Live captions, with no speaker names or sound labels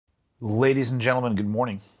Ladies and gentlemen, good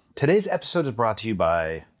morning. Today's episode is brought to you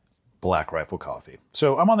by Black Rifle Coffee.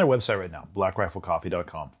 So I'm on their website right now,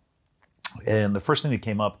 blackriflecoffee.com. And the first thing that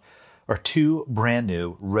came up are two brand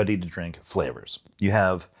new ready-to-drink flavors. You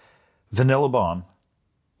have Vanilla Bomb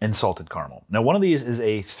and Salted Caramel. Now, one of these is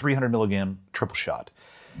a 300 milligram triple shot.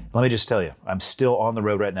 Let me just tell you, I'm still on the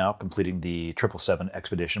road right now, completing the 777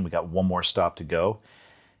 expedition. We got one more stop to go.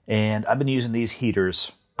 And I've been using these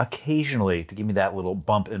heaters occasionally to give me that little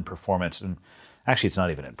bump in performance. And actually, it's not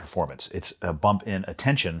even in performance. It's a bump in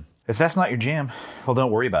attention. If that's not your jam, well, don't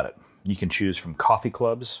worry about it. You can choose from coffee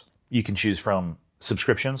clubs. You can choose from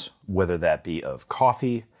subscriptions, whether that be of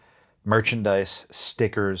coffee, merchandise,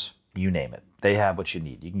 stickers, you name it. They have what you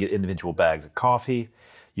need. You can get individual bags of coffee.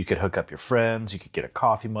 You could hook up your friends. You could get a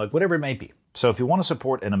coffee mug, whatever it may be. So if you want to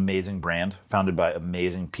support an amazing brand founded by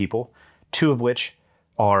amazing people, two of which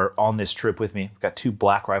are on this trip with me. We've got two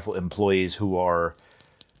Black Rifle employees who are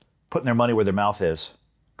putting their money where their mouth is.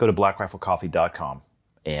 Go to blackriflecoffee.com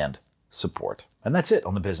and support. And that's it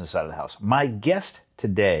on the business side of the house. My guest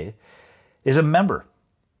today is a member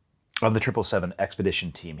of the 777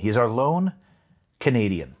 expedition team. He's our lone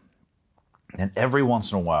Canadian. And every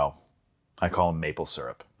once in a while, I call him Maple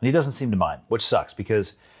Syrup. And he doesn't seem to mind, which sucks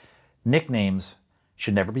because nicknames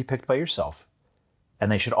should never be picked by yourself.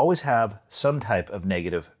 And they should always have some type of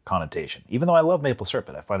negative connotation. Even though I love maple syrup,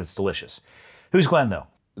 and I find it's delicious. Who's Glenn, though?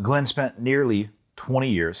 Glenn spent nearly 20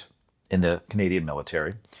 years in the Canadian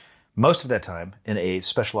military, most of that time in a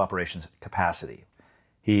special operations capacity.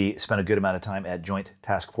 He spent a good amount of time at Joint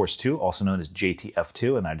Task Force 2, also known as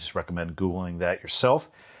JTF2, and I just recommend Googling that yourself.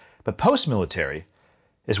 But post-military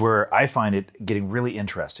is where I find it getting really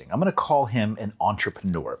interesting. I'm going to call him an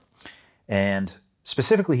entrepreneur. And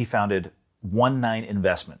specifically, he founded 19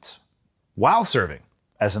 Investments while serving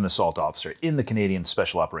as an assault officer in the Canadian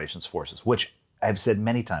Special Operations Forces, which I've said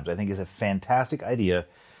many times I think is a fantastic idea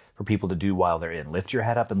for people to do while they're in. Lift your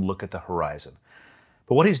head up and look at the horizon.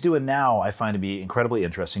 But what he's doing now I find to be incredibly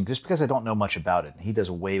interesting just because I don't know much about it. He does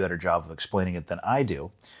a way better job of explaining it than I do.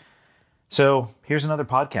 So here's another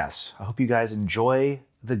podcast. I hope you guys enjoy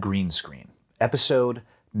the green screen. Episode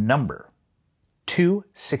number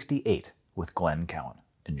 268 with Glenn Cowan.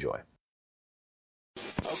 Enjoy.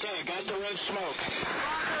 Okay, I got the red smoke.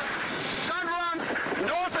 Gun run,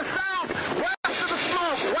 north and south, west of the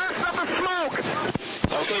smoke, west of the smoke.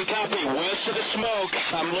 Okay, copy, west of the smoke.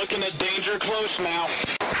 I'm looking at danger close now.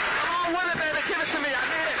 Come on with it, baby, give it to me, I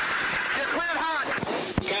need it. You're cleared hot.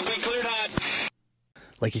 Copy, cleared hot.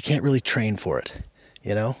 Like, you can't really train for it,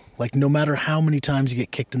 you know? Like, no matter how many times you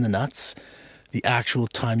get kicked in the nuts, the actual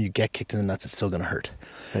time you get kicked in the nuts, it's still going to hurt.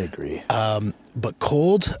 I agree. But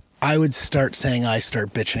cold, I would start saying I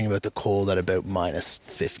start bitching about the cold at about minus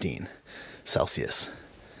 15 Celsius.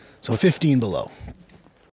 So 15 below.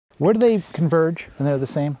 Where do they converge and they're the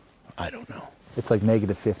same? I don't know. It's like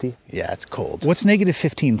negative 50. Yeah, it's cold. What's negative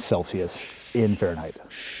 15 Celsius in Fahrenheit?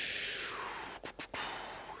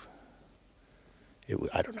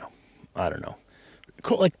 I don't know.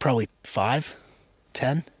 Cold, like probably 5,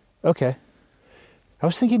 10. Okay. I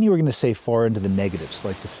was thinking you were going to say far into the negatives,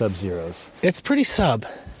 like the sub-zeros. It's pretty sub.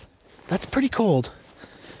 That's pretty cold.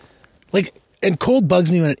 Like, and cold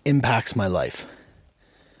bugs me when it impacts my life.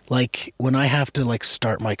 Like, when I have to, like,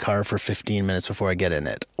 start my car for 15 minutes before I get in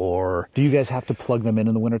it, or... Do you guys have to plug them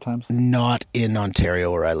in the winter times? Not in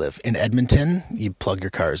Ontario where I live. In Edmonton, you plug your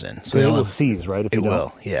cars in. So it will seize, right? If it you don't.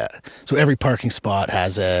 will, yeah. So every parking spot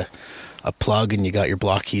has a plug, and you got your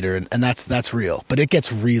block heater, and that's real. But it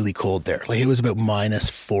gets really cold there. Like, it was about minus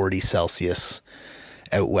 40 Celsius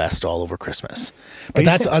out west all over Christmas. But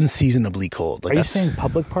that's unseasonably cold. Like, Are you saying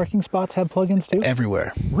public parking spots have plugins too?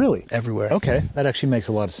 Everywhere. Really? Everywhere. Okay, that actually makes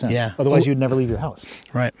a lot of sense. Yeah. Otherwise, you'd never leave your house.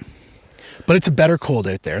 Right. But it's a better cold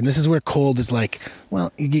out there. And this is where cold is like,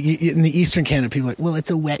 well, in the Eastern Canada, people are like, well,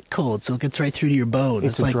 it's a wet cold, so it gets right through to your bones.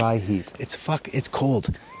 It's a like dry heat. It's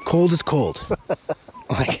cold. Cold is cold.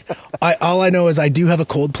 Like, all I know is I do have a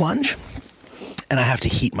cold plunge, and I have to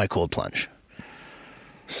heat my cold plunge.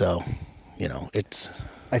 So, you know,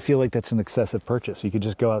 I feel like that's an excessive purchase. You could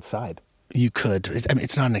just go outside. You could.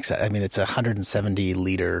 It's not an excess. I mean, it's a 170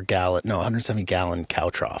 gallon cow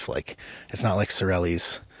trough. Like, it's not like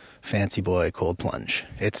Sorelli's fancy boy cold plunge.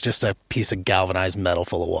 It's just a piece of galvanized metal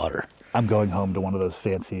full of water. I'm going home to one of those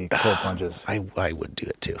fancy cold plunges. I would do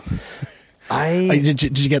it too.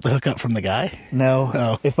 Did you get the hookup from the guy? No.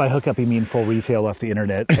 Oh. If by hookup you mean full retail off the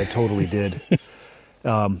internet, I totally did.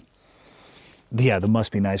 Yeah, the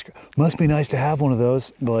must be nice to have one of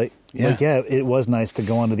those. But it was nice to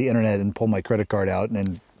go onto the internet and pull my credit card out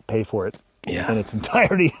and pay for it in its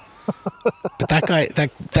entirety. But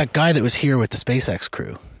that guy that was here with the SpaceX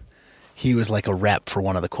crew, he was like a rep for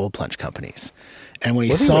one of the cold plunge companies. And when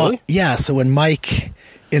he Was he saw, really? yeah, so when Mike,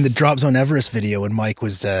 in the Drop Zone Everest video, when Mike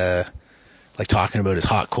was like talking about his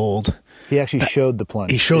hot cold, He actually showed the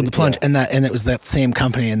plunge. he showed the plunge, Yeah. and it was that same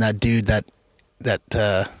company and that dude that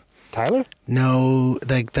Tyler? no,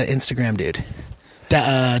 the Instagram dude,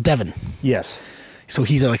 Devin. Yes. So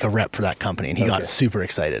he's like a rep for that company, and he Okay. got super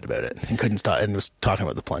excited about it and couldn't stop, and was talking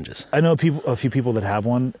about the plunges. I know a few people that have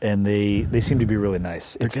one, and they seem to be really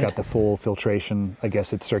nice. It's good. got the full filtration. I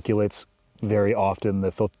guess it circulates very often.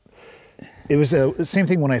 It was the same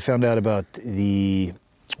thing when I found out about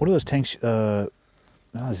what are those tanks?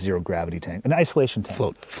 Not a zero gravity tank, an isolation tank.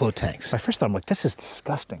 Float tanks. My first thought, I'm like, this is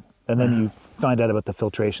disgusting. And then you find out about the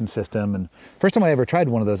filtration system. And first time I ever tried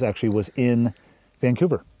one of those actually was in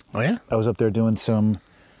Vancouver. Oh yeah. I was up there doing some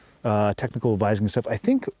technical advising stuff. I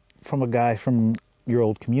think from a guy from your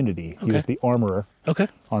old community. He Okay. was the armorer Okay.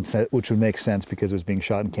 on set, which would make sense because it was being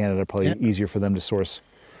shot in Canada. Probably Yeah. easier for them to source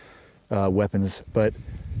weapons. But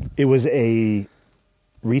it was a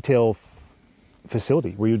retail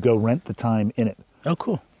facility where you'd go rent the time in it. Oh,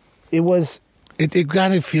 cool. It was It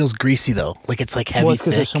kind of feels greasy though, like it's like heavy, because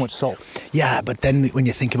thick. there's so much salt. Yeah, but then when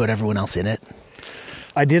you think about everyone else in it,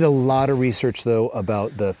 I did a lot of research though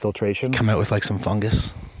about the filtration. come out with like some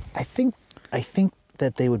fungus. I think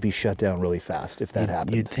that they would be shut down really fast if that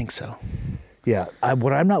happened. You'd think so. Yeah.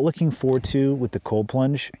 What I'm not looking forward to with the cold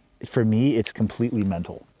plunge, for me, it's completely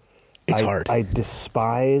mental. It's hard. I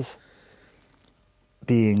despise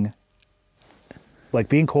being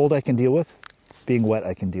cold I can deal with, being wet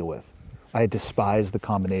I can deal with. I despise the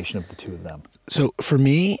combination of the two of them. So for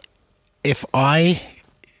me, if I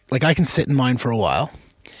can sit in mine for a while,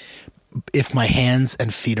 if my hands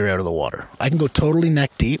and feet are out of the water. I can go totally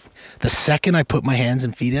neck deep. The second I put my hands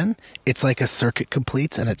and feet in, it's like a circuit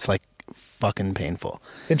completes and it's like fucking painful.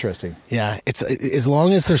 Interesting. Yeah, it's as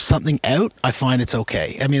long as there's something out, I find it's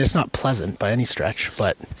okay. I mean, it's not pleasant by any stretch,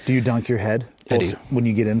 but Do you dunk your head? I do. When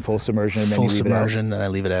you get in full submersion and then full you leave submersion, then I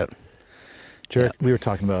leave it out. it out? Jarek, we were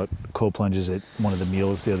talking about cold plunges at one of the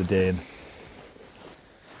meals the other day, and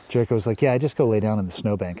Jericho was like, yeah, I just go lay down in the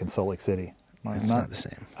snowbank in Salt Lake City. I'm like, It's not the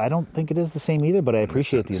same. I don't think it is the same either, but I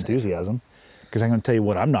appreciate the not the same. enthusiasm. Because I'm going to tell you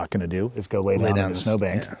what I'm not going to do is go lay down in the this-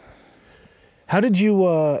 snowbank. yeah. How did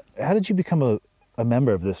you become a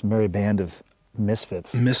member of this merry band of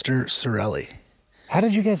misfits? Mr. Sorelli. How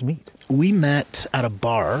did you guys meet? We met at a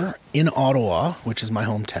bar in Ottawa, which is my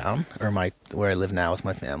hometown, or where I live now with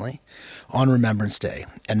my family, on Remembrance Day.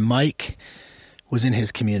 And Mike was in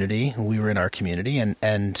his community, and we were in our community, and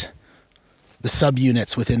the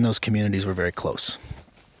subunits within those communities were very close.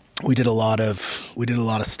 We did a lot of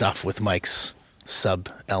stuff with Mike's sub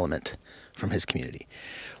element from his community.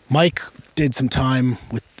 Mike did some time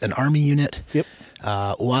with an army unit. Yep.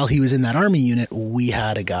 While he was in that army unit, we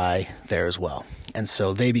had a guy there as well. And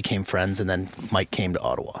so they became friends, and then Mike came to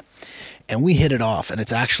Ottawa. And we hit it off, and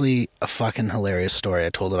it's actually a fucking hilarious story. I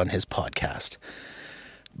told it on his podcast.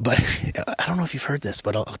 But I don't know if you've heard this,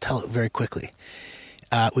 but I'll tell it very quickly.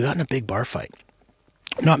 We got in a big bar fight.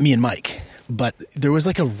 Not me and Mike, but there was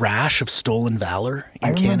like a rash of stolen valor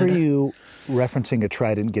in Canada. I remember you referencing a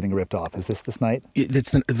trident getting ripped off. Is this night?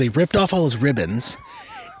 They ripped off all his ribbons,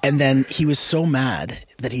 and then he was so mad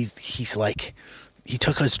that he's like, he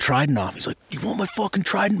took his trident off. He's like, "You want my fucking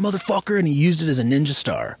trident, motherfucker?" And he used it as a ninja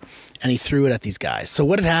star, and he threw it at these guys. So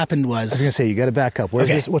what had happened was, I was going to say, you got to back up. Where's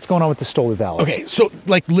Okay. this? What's going on with the stolen valor? okay, so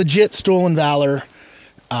like legit stolen valor,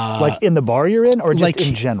 Like in the bar you're in, or just like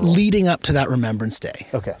in general? leading up to that Remembrance Day.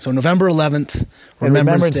 Okay. So November 11th, And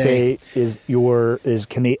Remembrance Day. is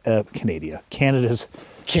Canada's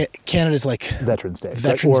Canada's like Veterans Day,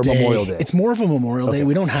 Veterans or Day. Memorial Day. It's more of a Memorial Day. Okay.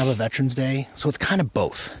 We don't have a Veterans Day, so it's kind of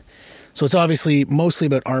both. So it's obviously mostly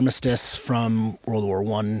about armistice from World War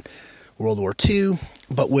I, World War II,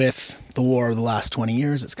 but with the war of the last 20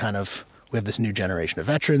 years, it's kind of, we have this new generation of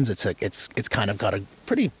veterans. It's kind of got a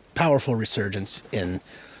pretty powerful resurgence in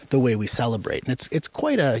the way we celebrate, and it's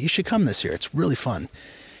quite you should come this year. It's really fun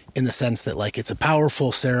in the sense that like it's a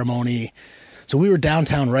powerful ceremony. So we were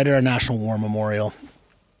downtown right at our National War Memorial,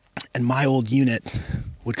 and my old unit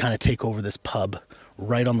would kind of take over this pub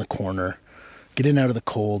right on the corner, get in out of the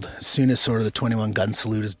cold. As soon as sort of the 21 gun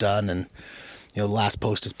salute is done and, the last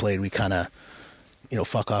post is played, we kind of,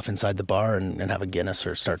 fuck off inside the bar and have a Guinness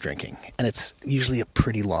or start drinking. And it's usually a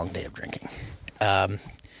pretty long day of drinking. And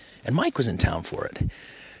Mike was in town for it.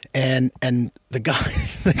 And the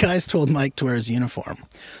guys told Mike to wear his uniform.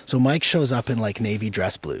 So Mike shows up in like navy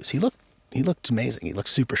dress blues. He looked amazing. He looked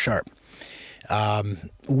super sharp.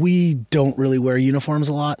 We don't really wear uniforms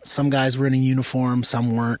a lot. Some guys were in a uniform,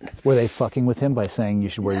 some weren't. Were they fucking with him by saying you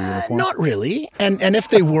should wear your uniform? Not really. And if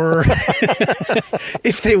they were,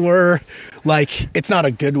 like, it's not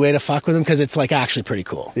a good way to fuck with them because it's like actually pretty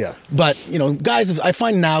cool. Yeah. But, I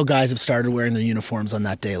find now guys have started wearing their uniforms on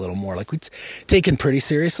that day a little more. Like, it's taken pretty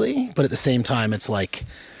seriously, but at the same time, it's like,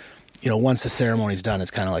 once the ceremony's done,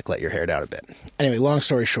 it's kind of like let your hair down a bit. Anyway, long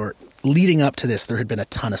story short, leading up to this, there had been a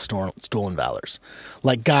ton of stolen valors.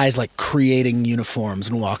 Like guys like creating uniforms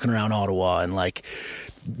and walking around Ottawa and like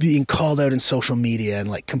being called out in social media and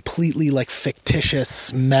like completely like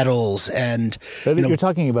fictitious medals and... You're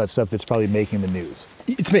talking about stuff that's probably making the news.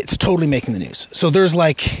 It's totally making the news. So there's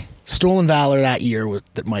like stolen valor that year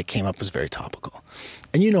that Mike came up was very topical.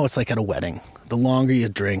 And it's like at a wedding. The longer you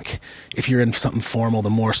drink, if you're in something formal, the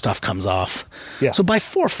more stuff comes off. Yeah. So by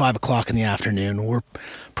 4 or 5 o'clock in the afternoon, we're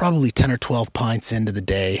probably 10 or 12 pints into the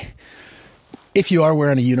day. If you are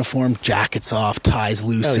wearing a uniform, jackets off, ties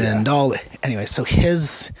loosened, anyway, so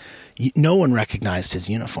no one recognized his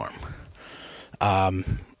uniform. And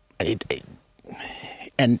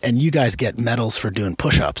you guys get medals for doing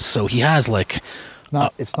push-ups, so he has like...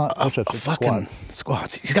 it's not push-ups, it's fucking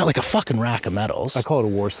squats. He's got like a fucking rack of medals. I call it a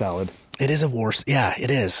war salad. It is a war. Yeah,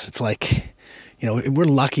 it is. It's like, we're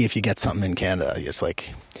lucky if you get something in Canada. It's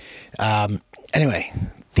like, anyway,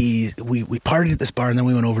 we partied at this bar and then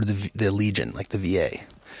we went over to the Legion, like the VA.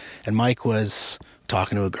 And Mike was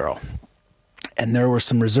talking to a girl. And there were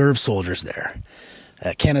some reserve soldiers there.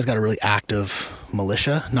 Canada's got a really active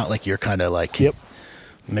militia, not like your kind of like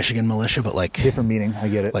Michigan militia, but like... Different meaning, I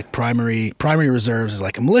get it. Like primary reserves is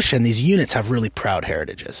like a militia, and these units have really proud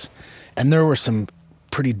heritages. And there were some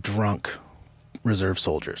pretty drunk reserve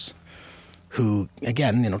soldiers who,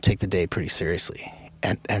 again, take the day pretty seriously.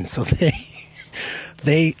 And so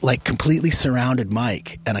they like completely surrounded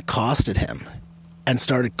Mike and accosted him and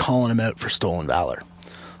started calling him out for stolen valor.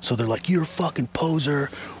 So they're like, "You're a fucking poser.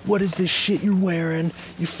 What is this shit you're wearing?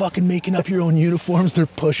 You fucking making up your own uniforms." They're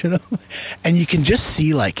pushing him. And you can just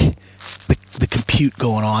see like the compute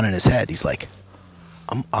going on in his head. He's like,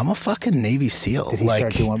 I'm a fucking Navy SEAL. Did he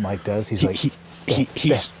start doing what Mike does? He's like...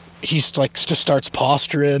 He's like just starts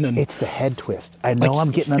posturing and it's the head twist. I know I'm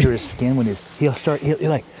getting under his skin when he'll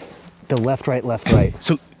like the left, right.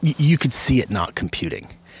 So you could see it not computing.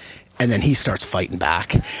 And then he starts fighting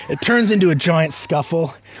back. It turns into a giant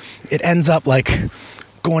scuffle. It ends up like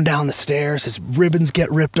going down the stairs. His ribbons get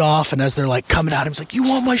ripped off. And as they're like coming at him, he's like, "You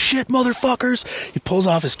want my shit, motherfuckers?" He pulls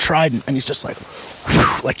off his trident and he's just like,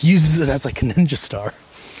 whew, like uses it as like a ninja star.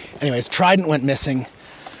 Anyway, his trident went missing.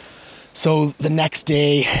 So the next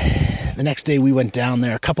day we went down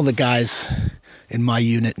there. A couple of the guys in my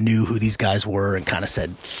unit knew who these guys were and kind of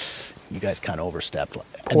said, "You guys kind of overstepped."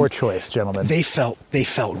 Poor choice, gentlemen. They felt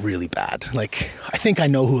really bad. Like, I think I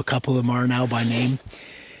know who a couple of them are now by name.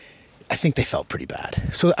 I think they felt pretty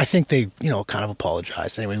bad. So I think they, kind of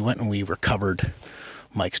apologized. Anyway, we went and we recovered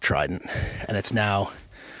Mike's trident, and it's now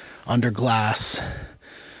under glass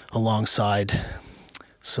alongside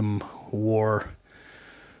some war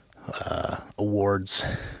awards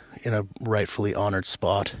in a rightfully honored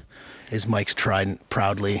spot. Is Mike's trident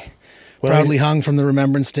proudly hung from the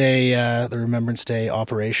Remembrance Day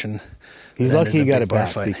operation. He's lucky he got it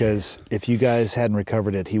back because if you guys hadn't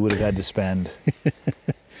recovered it, he would have had to spend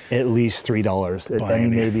at least $3 at any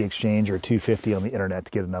Navy exchange or $2.50 on the internet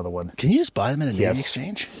to get another one. Can you just buy them in a Navy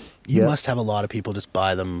exchange? You must have a lot of people just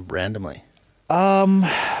buy them randomly.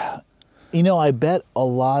 I bet a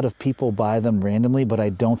lot of people buy them randomly, but I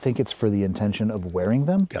don't think it's for the intention of wearing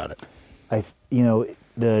them. Got it.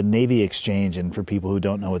 The Navy exchange, and for people who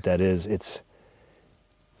don't know what that is, it's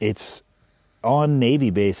on Navy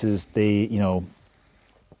bases. They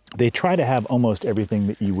try to have almost everything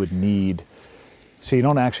that you would need, so you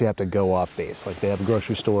don't actually have to go off base. Like they have a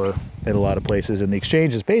grocery store at a lot of places, and the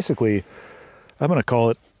exchange is basically, I'm going to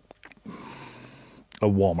call it a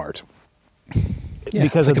Walmart. Yeah,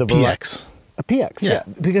 because of the PX. A PX, yeah.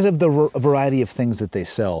 Because of the variety of things that they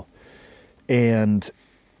sell. And,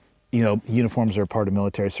 uniforms are a part of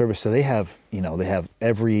military service. So they have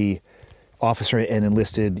every officer and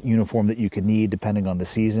enlisted uniform that you could need depending on the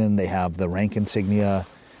season. They have the rank insignia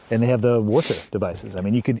and they have the warfare devices. I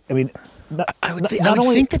would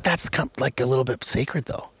think that's like a little bit sacred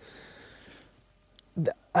though.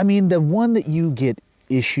 The one that you get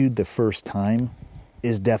issued the first time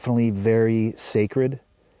is definitely very sacred.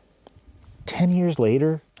 10 years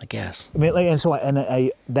later, I guess.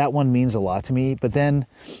 That one means a lot to me. But then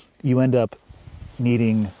you end up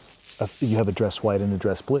needing, you have a dress white and a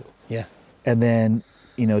dress blue. Yeah. And then,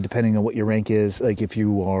 depending on what your rank is, like if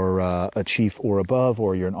you are a chief or above,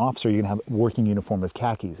 or you're an officer, you're going to have a working uniform of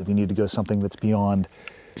khakis. If you need to go something that's beyond...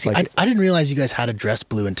 See, I didn't realize you guys had a dress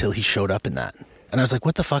blue until he showed up in that. And I was like,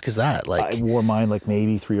 what the fuck is that? Like, I wore mine like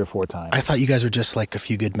maybe 3 or 4 times. I thought you guys were just like a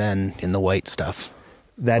few good men in the white stuff.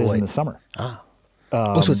 That is in the summer. Ah.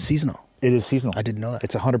 Also, it's seasonal. It is seasonal. I didn't know that.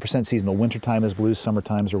 It's 100% seasonal. Wintertime is blues,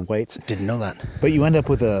 summertimes are whites. Didn't know that. But you end up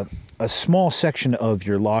with a small section of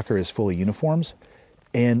your locker is full of uniforms.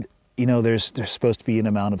 And, there's supposed to be an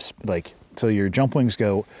amount of, so your jump wings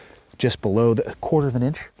go just below a quarter of an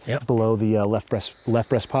inch, below the left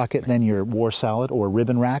breast pocket, then your war salad or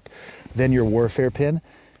ribbon rack, then your warfare pin.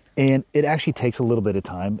 And it actually takes a little bit of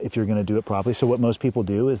time if you're going to do it properly. So what most people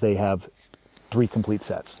do is they have 3 complete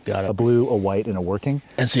sets. Got it. A blue, a white, and a working.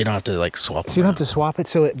 And so you don't have to swap them. So you don't have to swap it.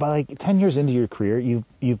 So by 10 years into your career,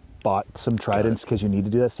 you've bought some tridents because you need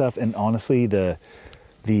to do that stuff. And honestly, the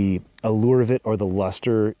allure of it or the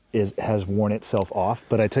luster has worn itself off.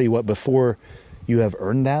 But I tell you what, before you have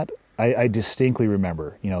earned that, I distinctly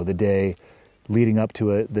remember, the day leading up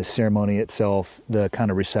to it, the ceremony itself, the kind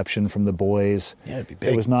of reception from the boys. Yeah, it'd be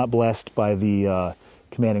big. It was not blessed by the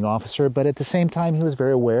commanding officer, but at the same time, he was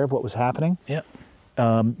very aware of what was happening. Yeah.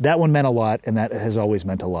 That one meant a lot, and that has always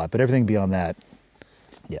meant a lot. But everything beyond that,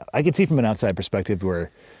 I could see from an outside perspective where,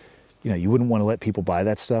 you wouldn't want to let people buy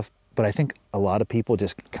that stuff. But I think a lot of people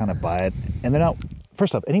just kind of buy it, and they're not.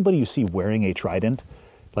 First off, anybody you see wearing a trident,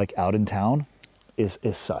 like out in town, is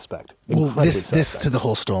suspect. Well, this to the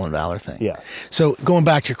whole stolen valor thing. Yeah. So going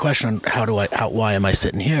back to your question on why am I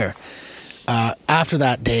sitting here? After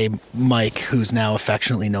that day, Mike, who's now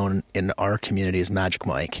affectionately known in our community as Magic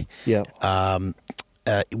Mike,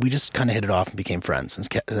 we just kind of hit it off and became friends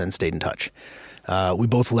and stayed in touch. We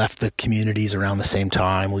both left the communities around the same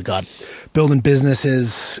time. We got building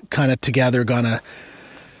businesses kind of together, gonna,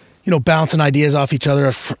 bouncing ideas off each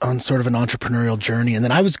other on sort of an entrepreneurial journey. And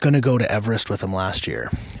then I was going to go to Everest with him last year,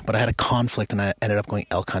 but I had a conflict and I ended up going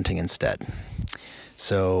elk hunting instead.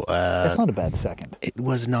 So that's not a bad second. It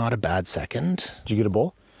was not a bad second. Did you get a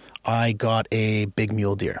bull? I got a big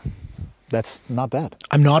mule deer. That's not bad.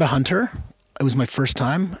 I'm not a hunter. It was my first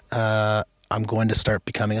time. I'm going to start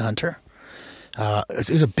becoming a hunter. It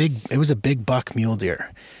was a big buck mule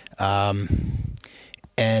deer. And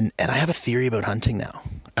I have a theory about hunting now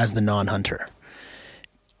as the non-hunter.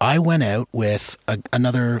 I went out with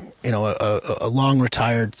another, a long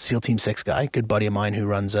retired SEAL Team 6 guy, good buddy of mine who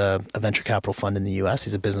runs a venture capital fund in the U.S.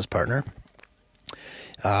 He's a business partner.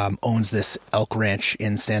 Owns this elk ranch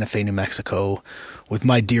in Santa Fe, New Mexico with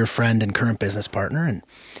my dear friend and current business partner. And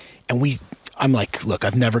I'm like, look,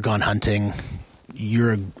 I've never gone hunting.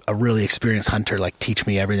 You're a really experienced hunter. Like, teach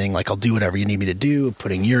me everything. Like, I'll do whatever you need me to do,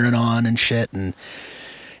 putting urine on and shit. And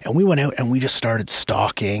we went out and we just started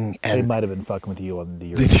stalking. And they might have been fucking with you on the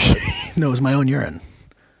urine. No, it was my own urine.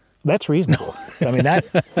 That's reasonable. I mean,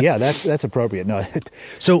 that's appropriate. No.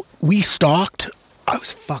 So we stalked. I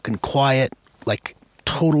was fucking quiet, like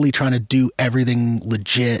totally trying to do everything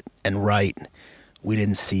legit and right. We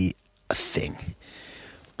didn't see a thing.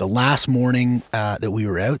 The last morning that we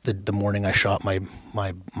were out, the morning I shot my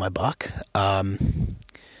buck,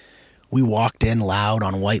 we walked in loud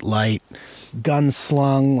on white light, guns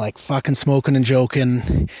slung, like fucking smoking and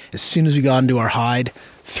joking. As soon as we got into our hide,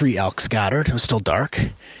 3 elk scattered. It was still dark.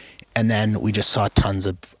 And then we just saw tons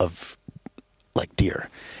of like deer.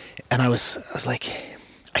 And I was like,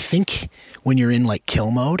 I think when you're in like kill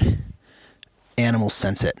mode, animals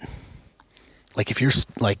sense it. Like if you're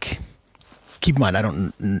like, keep in mind, I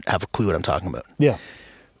don't have a clue what I'm talking about. Yeah.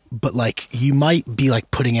 But like you might be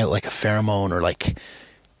like putting out like a pheromone or like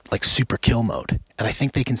super kill mode. And I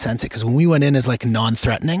think they can sense it because when we went in as like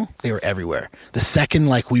non-threatening, they were everywhere. The second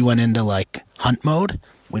like we went into like hunt mode,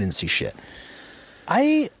 we didn't see shit.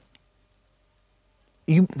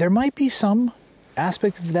 There might be some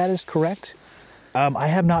aspect of that is correct. I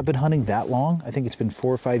have not been hunting that long. I think it's been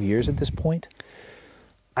 4 or 5 years at this point.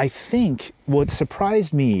 I think what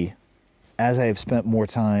surprised me as I have spent more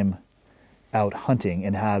time out hunting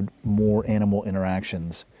and had more animal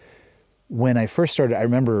interactions, when I first started, I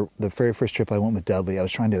remember the very first trip I went with Dudley, I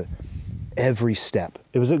was trying to, every step.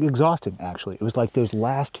 It was exhausting, actually. It was like those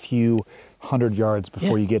last few 100 yards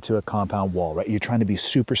before you get to a compound wall, right? You're trying to be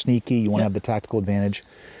super sneaky. You want to have the tactical advantage.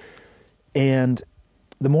 And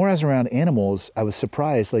the more I was around animals, I was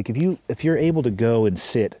surprised. Like if you're able to go and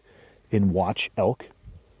sit and watch elk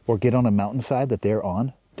or get on a mountainside that they're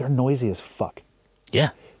on, they're noisy as fuck.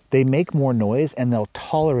 Yeah. They make more noise and they'll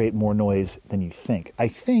tolerate more noise than you think. I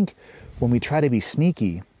think when we try to be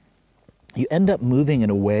sneaky, you end up moving in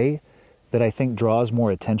a way that I think draws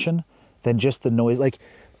more attention than just the noise. Like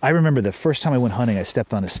I remember the first time I went hunting, I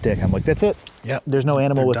stepped on a stick. I'm like, that's it. Yeah. There's no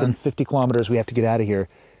animal They're within done. 50 kilometers. We have to get out of here.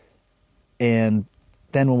 And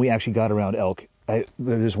then when we actually got around elk, there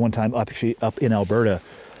was one time up in Alberta,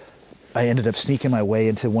 I ended up sneaking my way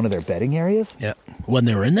into one of their bedding areas. Yeah. When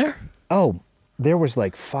they were in there? Oh, there was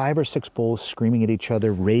like 5 or 6 bulls screaming at each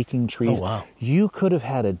other, raking trees. Oh, wow. You could have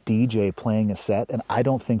had a DJ playing a set, and I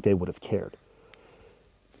don't think they would have cared.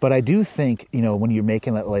 But I do think, when you're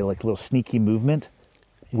making that like little sneaky movement,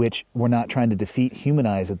 which we're not trying to defeat,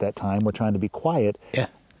 humanize at that time, we're trying to be quiet. Yeah.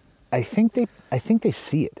 I think they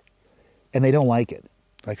see it, and they don't like it.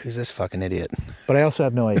 Like, who's this fucking idiot? But I also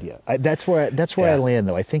have no idea. That's where I land,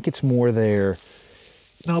 though. I think it's more there.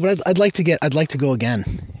 No, but I'd like to go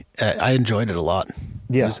again. I enjoyed it a lot.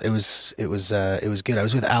 Yeah. It was good. I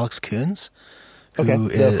was with Alex Coons, Okay, who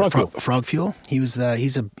the is Frog Fuel. Frog Fuel. He's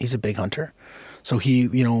a big hunter. So he,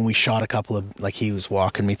 when we shot a couple of, like, he was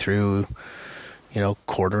walking me through,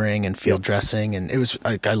 quartering and field dressing, and it was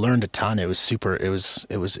I learned a ton. It was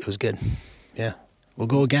good. Yeah. We'll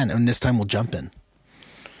go again, and this time we'll jump in.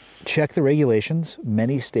 Check the regulations.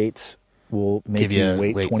 Many states will make Give you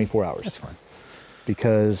you wait 24 hours. That's fine.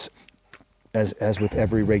 Because as with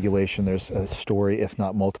every regulation, there's a story, if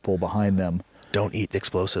not multiple, behind them. Don't eat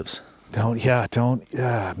explosives.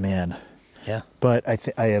 Man. Yeah. But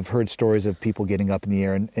I have heard stories of people getting up in the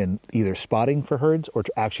air and either spotting for herds or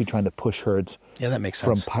actually trying to push herds. Yeah, that makes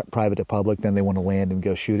from sense. private to public. Then they want to land and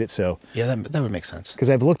go shoot it. So Yeah, that would make sense.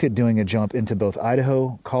 because I've looked at doing a jump into both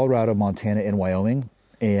Idaho, Colorado, Montana, and Wyoming,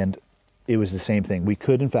 and it was the same thing. We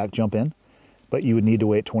could, in fact, jump in, but you would need to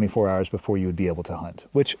wait 24 hours before you would be able to hunt,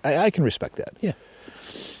 which I can respect that. Yeah.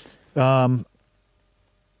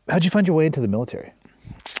 How'd you find your way into the military?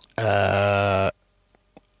 I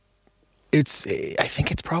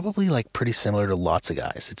think it's probably like pretty similar to lots of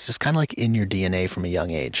guys. It's just kind of like in your DNA from a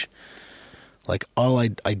young age. Like all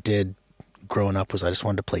I did growing up was I just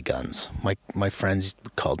wanted to play guns. My friends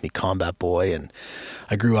called me combat boy, and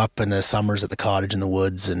I grew up in the summers at the cottage in the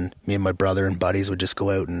woods, and me and my brother and buddies would just go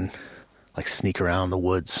out and like sneak around the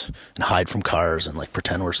woods and hide from cars and like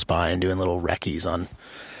pretend we're spying, doing little recce's on.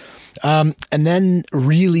 And then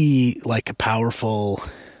really like a powerful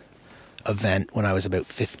event when I was about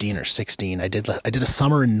 15 or 16. I did a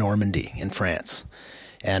summer in Normandy in France,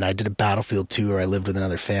 and I did a battlefield tour. I lived with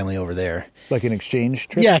another family over there. Like an exchange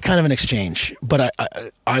trip? Yeah, kind of an exchange. But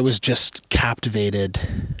I was just captivated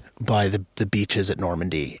by the beaches at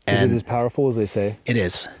Normandy. Is And it as powerful as they say? it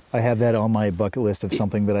is. I have that on my bucket list of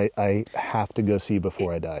something that I have to go see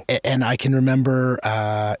before I die. And I can remember,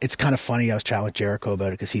 it's kind of funny. I was chatting with Jericho about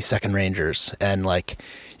it because he's second Rangers, and like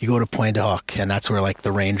you go to Pointe du Hoc, and that's where like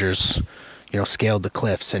the Rangers, scaled the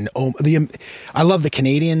cliffs. And I love the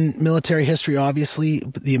Canadian military history, obviously,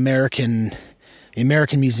 but the American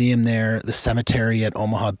Museum there, the cemetery at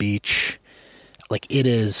Omaha Beach, like it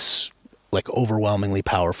is like overwhelmingly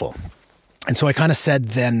powerful. And so I kind of said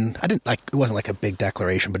then, it wasn't like a big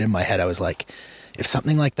declaration, but in my head I was like, if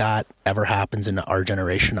something like that ever happens in our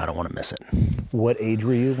generation, I don't want to miss it. What age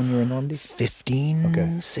were you when you were in Normandy? 15,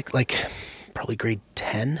 Okay. 6, like probably grade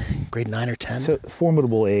 9 or 10. So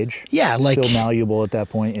formidable age. Yeah, like Still malleable at that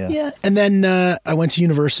point, yeah. yeah. And then I went to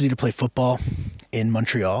university to play football in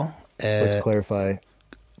Montreal. Let's clarify.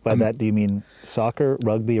 By that, do you mean soccer,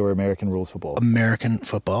 rugby, or American rules football? American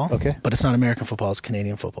football. Okay. But it's not American football, it's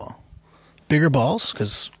Canadian football. Bigger balls,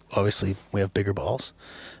 because obviously we have bigger balls.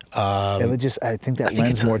 I think that think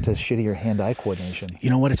lends it's more to shittier hand-eye coordination. You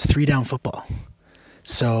know what? It's 3-down football.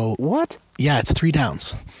 So What? yeah, it's 3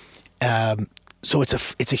 downs. So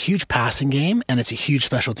it's a huge passing game, and it's a huge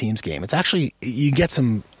special teams game. It's actually, you get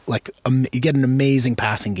some you get an amazing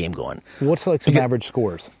passing game going. What's like some average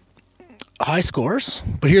scores? High scores,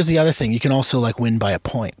 but here's the other thing: you can also like win by a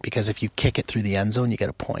point, because if you kick it through the end zone, you get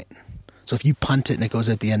a point. So if you punt it and it goes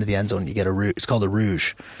at the end of the end zone, you get a rouge. It's called a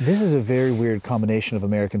rouge. This is a very weird combination of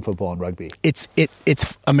American football and rugby. It's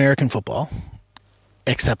American football,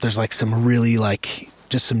 except there's like some really like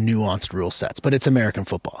just some nuanced rule sets, but it's American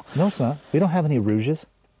football. No, it's not. We don't have any rouges.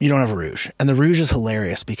 You don't have a rouge, and the rouge is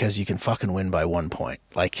hilarious because you can fucking win by 1 point,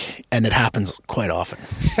 and it happens quite often.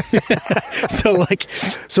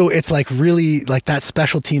 so it's like really like that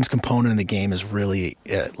special teams component in the game is really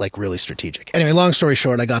really strategic. Anyway, long story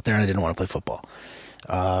short, I got there and I didn't want to play football.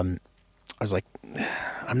 I was like,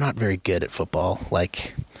 I'm not very good at football.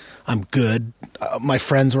 Like, I'm good. My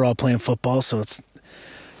friends were all playing football, so it's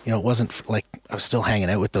it wasn't like I was still hanging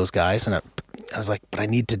out with those guys, and I was like, but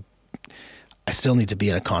I still need to be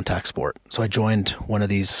in a contact sport. So I joined one of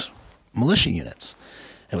these militia units.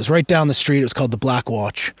 It was right down the street. It was called the Black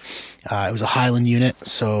Watch. It was a Highland unit,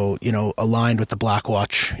 so, aligned with the Black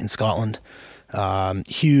Watch in Scotland.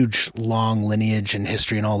 Huge, long lineage and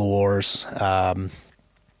history in all the wars.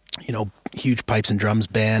 Huge pipes and drums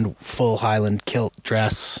band, full Highland kilt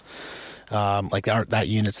dress. That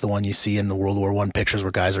unit's the one you see in the World War I pictures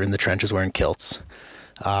where guys are in the trenches wearing kilts.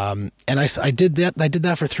 And I did that. I did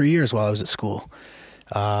that for 3 years while I was at school.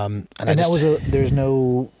 There's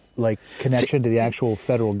no like connection to the actual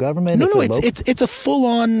federal government. No, it's a full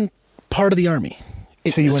on part of the Army.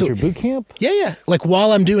 So you went through boot camp? Yeah. Like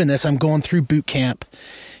while I'm doing this, I'm going through boot camp.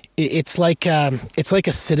 It's like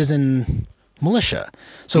a citizen militia.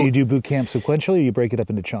 So you do boot camp sequentially, or you break it up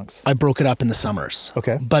into chunks? I broke it up in the summers.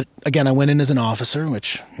 Okay. But again, I went in as an officer,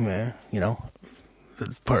 which,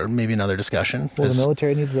 it's part maybe another discussion. Well, the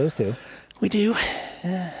military needs those too. We do.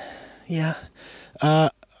 Yeah.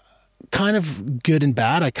 Kind of good and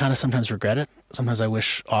bad. I kind of sometimes regret it. Sometimes I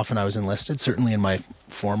wish often I was enlisted, certainly in my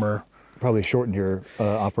former... Probably shortened your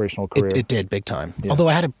operational career. It did, big time. Yeah. Although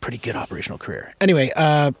I had a pretty good operational career. Anyway,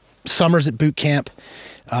 summers at boot camp,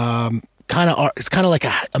 it's kind of like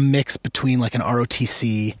a mix between like an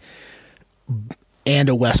ROTC and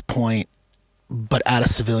a West Point, but at a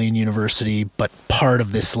civilian university, but part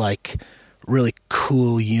of this like really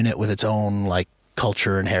cool unit with its own like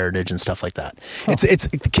culture and heritage and stuff like that. Huh. It's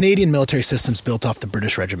the Canadian military system's built off the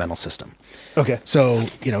British regimental system. Okay. So,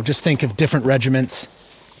 just think of different regiments.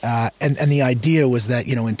 And the idea was that,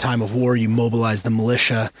 in time of war, you mobilize the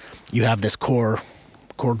militia. You have this core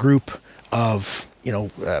group of,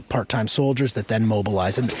 part-time soldiers that then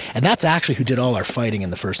mobilize. And that's actually who did all our fighting in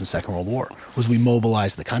the First and Second World War, was we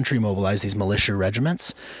mobilized the country, mobilized these militia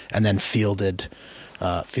regiments, and then fielded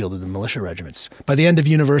the militia regiments. By the end of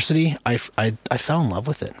university, I fell in love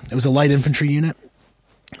with it. It was a light infantry unit.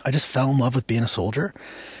 I just fell in love with being a soldier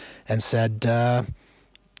and said, I'm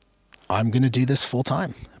going to do this full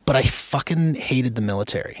time. But I fucking hated the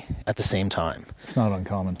military at the same time. It's not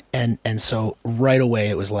uncommon. And so right away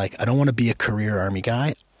it was like, I don't want to be a career Army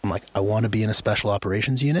guy. I'm like, I want to be in a special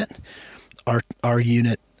operations unit. Our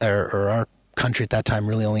unit, or our country at that time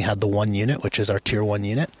really only had the one unit, which is our Tier 1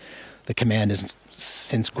 unit. The command has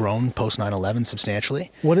since grown post 9/11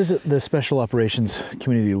 substantially. What does the special operations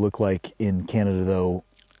community look like in Canada, though,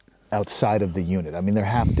 outside of the unit? I mean, there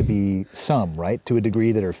have to be some, right, to a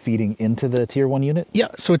degree, that are feeding into the Tier 1 unit? Yeah,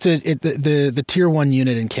 so the Tier 1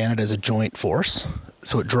 unit in Canada is a joint force.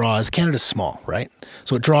 So it draws, Canada's small, right?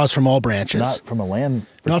 So it draws from all branches. Not from a land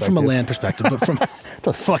perspective. Not from a land perspective, but from... What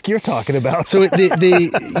the fuck you're talking about? So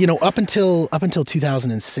up until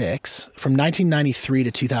 2006, from 1993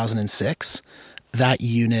 to 2006, that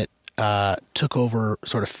unit took over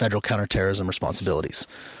sort of federal counterterrorism responsibilities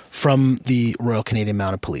from the Royal Canadian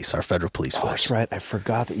Mounted Police, our federal police force. That's right. I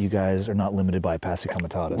forgot that you guys are not limited by Passe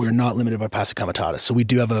Comitatus. We're not limited by Passe Comitatus. So we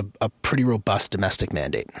do have a pretty robust domestic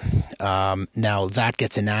mandate. Now, that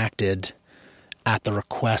gets enacted at the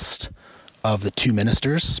request of the two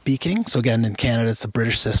ministers speaking. So again, in Canada, it's the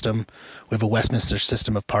British system. We have a Westminster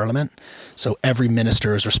system of parliament. So every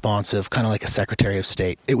minister is responsive, kind of like a Secretary of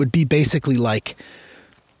State. It would be basically like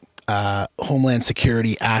Homeland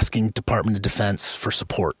Security asking Department of Defense for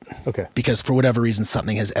support. Okay. Because for whatever reason,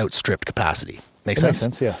 something has outstripped capacity. Makes sense?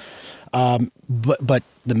 Makes sense, yeah. But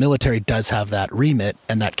the military does have that remit,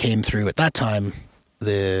 and that came through at that time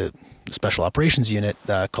the Special Operations Unit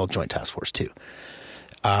called Joint Task Force 2.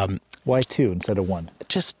 Why 2 instead of 1?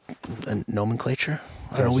 Just a nomenclature.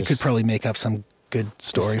 I don't know. We could probably make up some good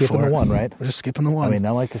story for it. Skipping the 1, right? We're just skipping the 1. I mean,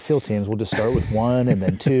 not like the SEAL teams. We'll just start with 1 and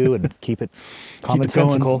then 2 and keep it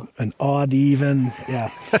commonsensical. An odd even. Yeah.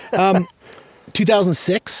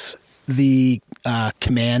 2006, the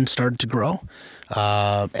command started to grow,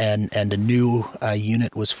 and a new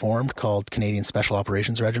unit was formed called Canadian Special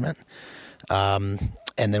Operations Regiment. And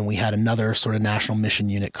then we had another sort of national mission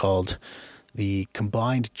unit called the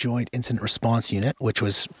Combined Joint Incident Response Unit, which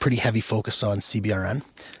was pretty heavy focus on CBRN.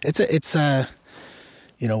 It's a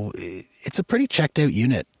pretty checked out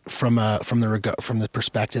unit from the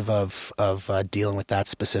perspective of dealing with that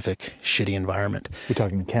specific shitty environment. You're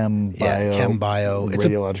talking chem, bio, It's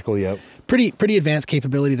radiological, yep. Pretty advanced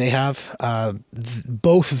capability they have.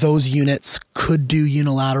 Both those units could do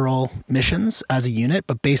unilateral missions as a unit,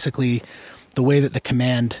 but basically the way that the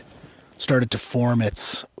command started to form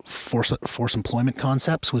its force employment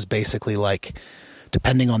concepts was basically like,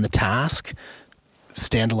 depending on the task,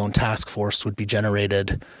 standalone task force would be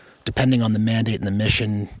generated. Depending on the mandate and the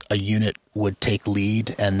mission, a unit would take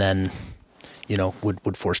lead and then,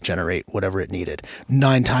 would force generate whatever it needed.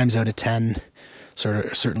 9 times out of 10,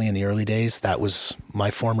 certainly in the early days, that was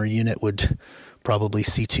my former unit would probably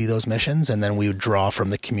see to those missions, and then we would draw from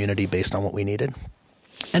the community based on what we needed.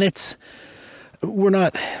 And we're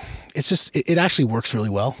not, it's just it actually works really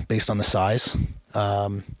well based on the size.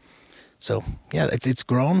 So yeah, it's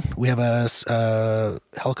grown. We have a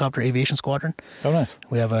helicopter aviation squadron. Oh, nice.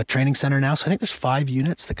 We have a training center now. So I think there's 5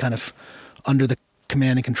 units that kind of under the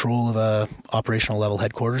command and control of a operational level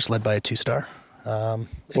headquarters led by a 2-star. What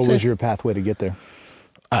was your pathway to get there?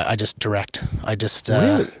 I just direct. I just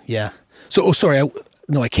Really? yeah. So sorry.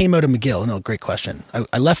 I came out of McGill. No, great question.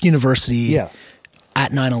 I left university at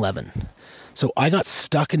 9/11. So I got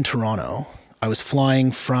stuck in Toronto. I was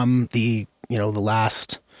flying from the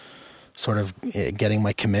last sort of getting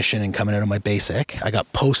my commission and coming out of my basic. I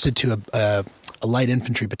got posted to a light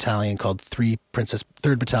infantry battalion called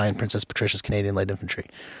 3rd Battalion Princess Patricia's Canadian Light Infantry.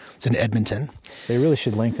 It's in Edmonton. They really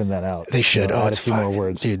should lengthen that out. They should. Add it's a few more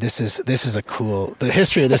words, dude. This is a cool. The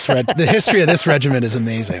history of this regiment is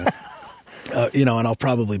amazing. And I'll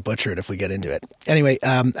probably butcher it if we get into it. Anyway,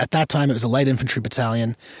 at that time it was a light infantry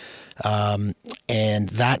battalion, and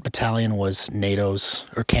that battalion was NATO's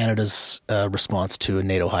or Canada's response to a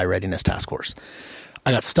NATO high readiness task force.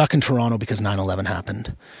 I got stuck in Toronto because 9/11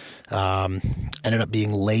 happened. Ended up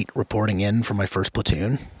being late reporting in for my first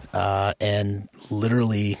platoon, and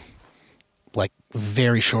literally, like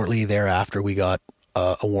very shortly thereafter, we got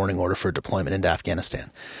a warning order for deployment into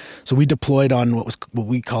Afghanistan. So we deployed on what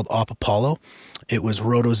we called Op Apollo. It was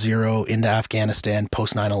Roto Zero into Afghanistan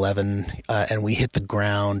post 9/11, and we hit the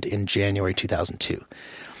ground in January 2002.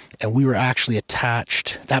 And we were actually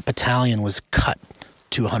attached. That battalion was cut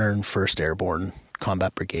to 101st Airborne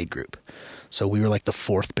Combat Brigade Group. So we were like the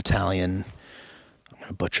 4th Battalion. I'm going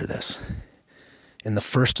to butcher this. In the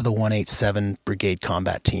 1st of the 187 Brigade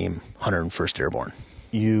Combat Team, 101st Airborne.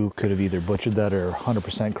 You could have either butchered that or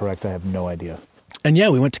 100% correct. I have no idea. And yeah,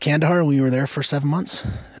 we went to Kandahar and we were there for 7 months.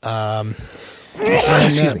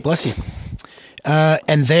 Bless you.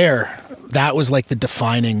 And that was like the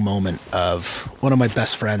defining moment of one of my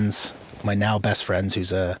best friends, my now best friends,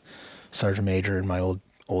 who's a sergeant major in my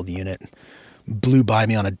old unit, blew by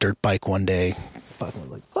me on a dirt bike one day.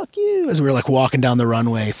 Fucking like, fuck you. As we were like walking down the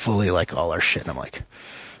runway, fully like all our shit. And I'm like,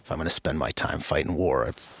 if I'm going to spend my time fighting war,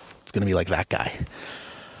 it's going to be like that guy.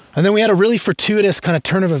 And then we had a really fortuitous kind of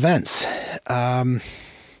turn of events.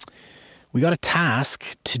 We got a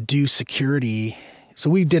task to do security. So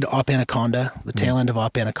we did Op Anaconda, the tail end of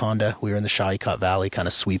Op Anaconda. We were in the Shawicot Valley kind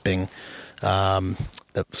of sweeping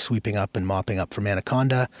up and mopping up from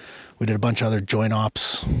Anaconda. We did a bunch of other joint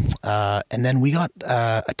ops. And then we got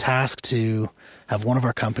a task to have one of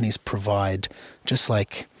our companies provide just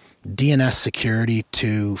like DNS security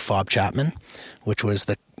to Fob Chapman, which was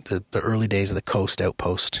the early days of the Coast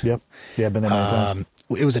Outpost. Yep. Yeah, I've been there many times.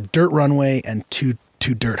 It was a dirt runway and two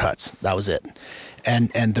dirt huts. That was it. And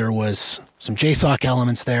there was some JSOC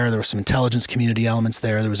elements there. There was some intelligence community elements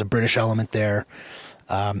there. There was a British element there.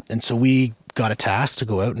 And so we got a task to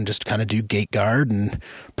go out and just kind of do gate guard and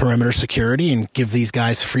perimeter security and give these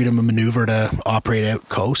guys freedom of maneuver to operate out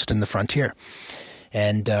coast and the frontier.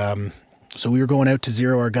 And so we were going out to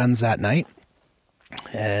zero our guns that night.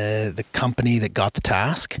 The company that got the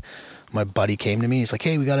task, my buddy came to me. He's like,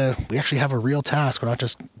 "Hey, we actually have a real task. We're not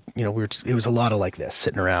just, it was a lot of like this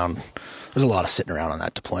sitting around. There was a lot of sitting around on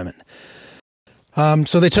that deployment."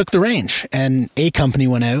 So they took the range, and a company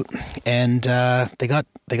went out, and they got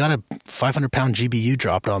a 500-pound GBU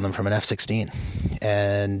dropped on them from an F-16,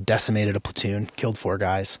 and decimated a platoon, killed 4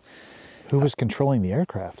 guys. Who was controlling the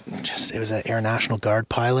aircraft? It was an Air National Guard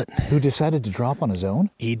pilot. Who decided to drop on his own?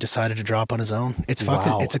 He decided to drop on his own. It's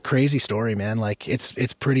Wow. It's a crazy story, man. Like it's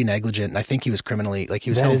pretty negligent. And I think he was criminally, like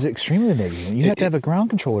he was. That is extremely negligent. You have to have a ground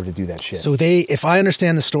controller to do that shit. So if I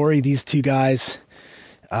understand the story, these 2 guys,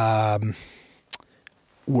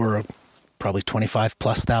 were probably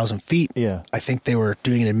 25,000+ feet. Yeah. I think they were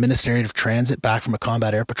doing an administrative transit back from a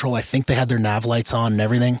combat air patrol. I think they had their nav lights on and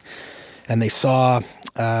everything. And they saw,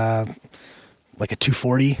 like a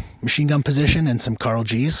 240 machine gun position and some Carl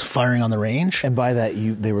G's firing on the range. And by that,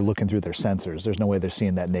 they were looking through their sensors. There's no way they're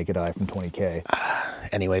seeing that naked eye from 20K.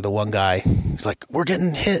 Anyway, the one guy, he's like, "We're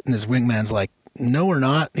getting hit," and his wingman's like, "No, we're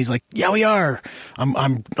not." He's like, "Yeah, we are.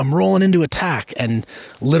 I'm rolling into attack." And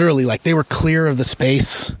literally, like, they were clear of the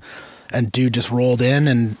space, and dude just rolled in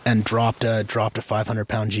and dropped a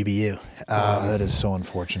 500-pound GBU. That is so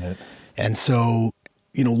unfortunate. And so,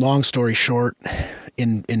 long story short,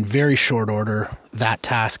 in very short order, that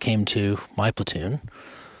task came to my platoon.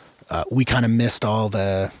 We kind of missed all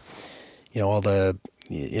the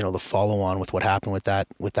follow on with what happened with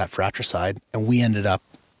that fratricide, and we ended up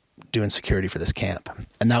doing security for this camp.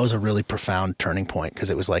 And that was a really profound turning point, because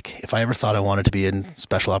it was like, if I ever thought I wanted to be in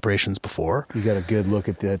special operations before, You got a good look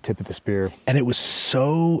at the tip of the spear. and it was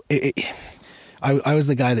so. I was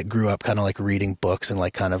the guy that grew up kind of like reading books and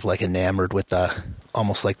like kind of like enamored with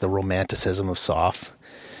almost like the romanticism of SOF.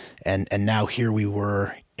 And now here we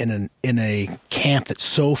were in a camp that's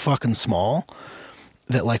so fucking small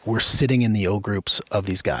that like we're sitting in the O groups of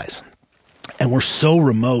these guys. And we're so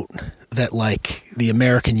remote that like the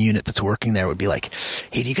American unit that's working there would be like,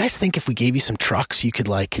 hey, do you guys think if we gave you some trucks, you could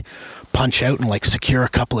like punch out and like secure a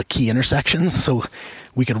couple of key intersections so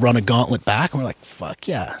we could run a gauntlet back? And we're like, fuck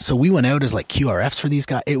yeah. So we went out as like QRFs for these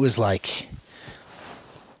guys. It was like,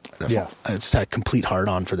 Yeah. I just had a complete hard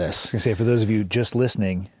on for this. I was gonna say, for those of you just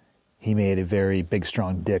listening, he made a very big,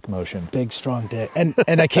 strong dick motion. Big, strong dick. And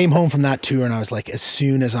I came home from that tour and I was like, as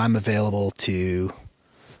soon as I'm available to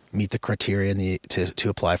meet the criteria and to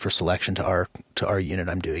apply for selection to our unit,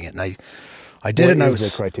 I'm doing it. And I did it. And What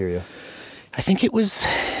is the criteria? I think it was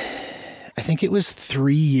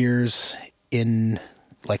 3 years in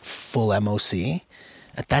like full MOC.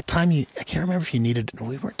 At that time, I can't remember if you needed.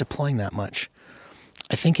 We weren't deploying that much.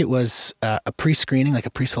 I think it was a pre-screening, like a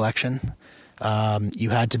pre-selection. You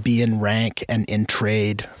had to be in rank and in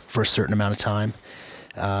trade for a certain amount of time.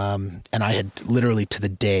 And I had literally to the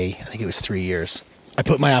day, I think it was 3 years. I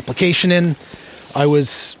put my application in. I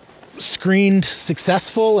was screened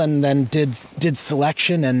successful and then did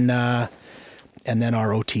selection and then our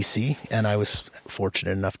OTC. And I was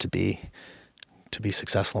fortunate enough to be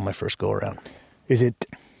successful in my first go around. Is it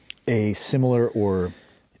a similar or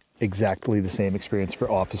exactly the same experience for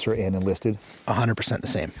officer and enlisted? 100% the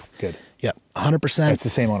same. Good. Yeah, 100%. That's the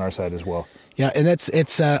same on our side as well. Yeah, and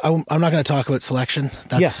I'm not going to talk about selection.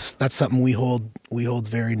 That's something we hold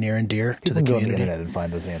very near and dear to the You can go on community. the internet and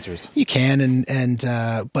find those answers. You can,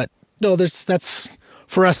 but no, that's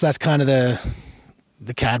for us. That's kind of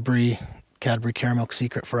the Cadbury caramel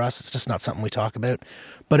secret for us. It's just not something we talk about,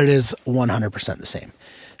 but it is 100% the same.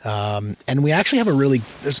 And we actually have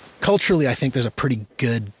culturally, I think there's a pretty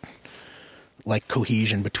good like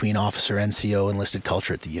cohesion between officer, NCO, enlisted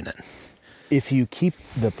culture at the unit. If you keep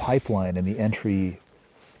the pipeline and the entry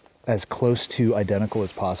as close to identical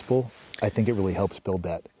as possible, I think it really helps build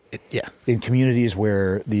that. Yeah. In communities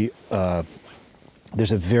where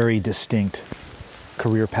there's a very distinct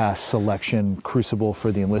career path selection crucible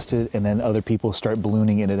for the enlisted, and then other people start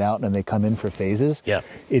ballooning in and out, and they come in for phases. Yeah.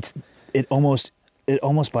 It almost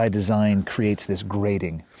by design creates this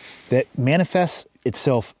grading that manifests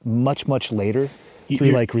itself much later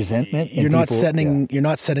through like resentment. You're not setting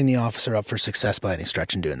the officer up for success by any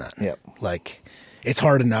stretch in doing that. Yeah. Like it's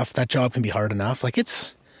hard enough. That job can be hard enough. Like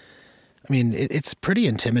it's pretty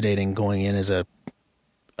intimidating going in as a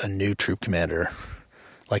new troop commander.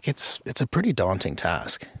 Like it's a pretty daunting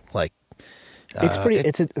task. Like from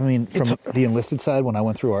the enlisted side, when I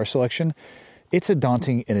went through our selection, it's a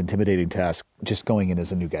daunting and intimidating task just going in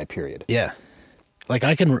as a new guy, period. Yeah. Like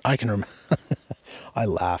I I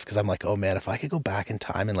laugh because I'm like, oh man, if I could go back in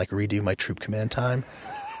time and like redo my troop command time,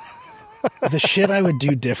 the shit I would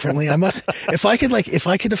do differently. If I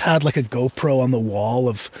could have had like a GoPro on the wall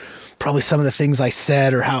of probably some of the things I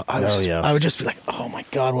said or how I would just be like, oh my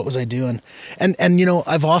God, what was I doing? And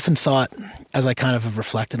I've often thought, as I kind of have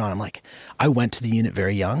reflected on, I'm like, I went to the unit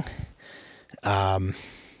very young.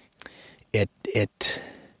 It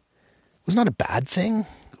was not a bad thing,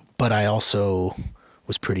 but I also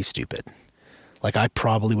was pretty stupid. Like I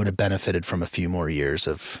probably would have benefited from a few more years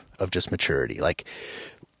of just maturity. Like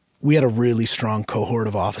we had a really strong cohort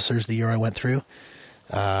of officers the year I went through.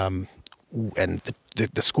 And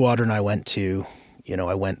the squadron I went to,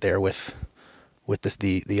 I went there with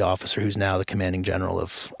the officer who's now the commanding general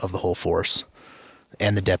of the whole force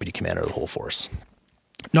and the deputy commander of the whole force.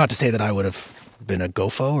 Not to say that I would have been a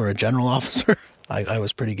GOFO or a general officer. I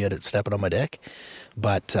was pretty good at stepping on my dick,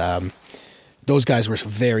 but those guys were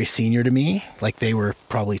very senior to me. Like they were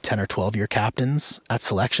probably 10 or 12 year captains at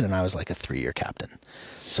selection, and I was like a 3-year captain.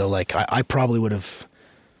 So like I probably would have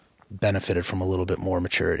benefited from a little bit more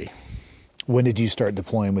maturity. When did you start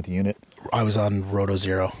deploying with the unit? I was on Roto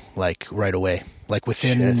Zero, like right away. Like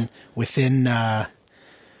within a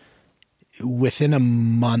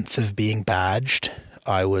month of being badged,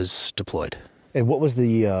 I was deployed. And what was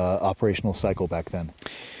the operational cycle back then?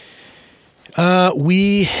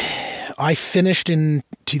 I finished in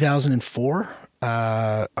 2004.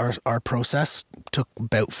 Our process took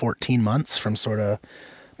about 14 months from sort of,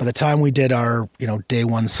 by the time we did our, day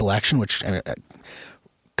one selection, which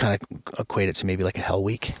kind of equated to maybe like a hell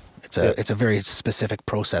week. It's a very specific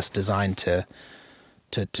process designed to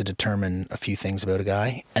determine a few things about a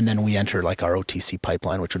guy. And then we enter like our OTC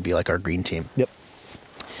pipeline, which would be like our green team. Yep.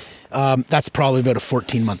 That's probably about a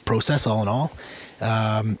 14-month process all in all.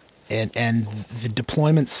 And the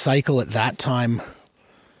deployment cycle at that time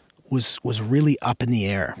was really up in the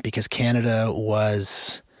air because Canada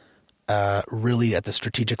was really at the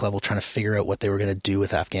strategic level trying to figure out what they were going to do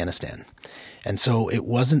with Afghanistan. And so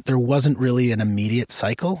there wasn't really an immediate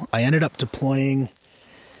cycle. I ended up deploying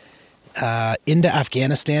into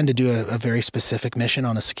Afghanistan to do a very specific mission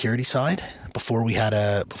on a security side before we had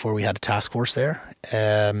a task force there.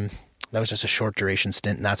 That was just a short duration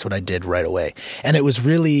stint, and that's what I did right away. And it was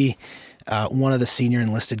really one of the senior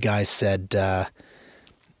enlisted guys said,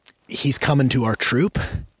 he's coming to our troop.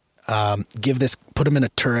 Put him in a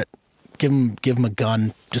turret, give him a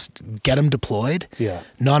gun, just get him deployed. Yeah.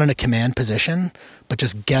 Not in a command position, but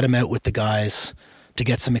just get him out with the guys to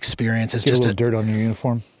get some experience. It's Get just a little dirt on your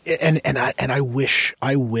uniform. And I wish,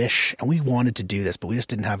 and we wanted to do this, but we just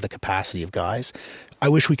didn't have the capacity of guys. I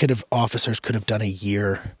wish officers could have done a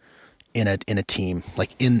year in a team,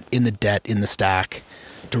 like in the stack,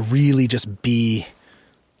 to really just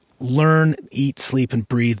learn, eat, sleep, and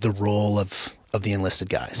breathe the role of the enlisted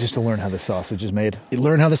guys. Just to learn how the sausage is made.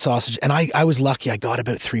 Learn how the sausage, and I was lucky. I got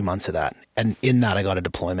about 3 months of that, and in that I got a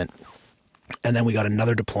deployment, and then we got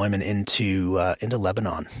another deployment into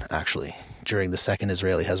Lebanon actually during the second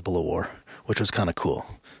Israeli-Hezbollah war, which was kind of cool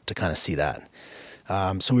to kind of see that.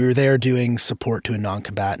 So we were there doing support to a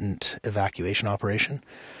non-combatant evacuation operation.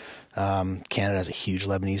 Canada has a huge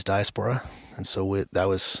Lebanese diaspora, and so that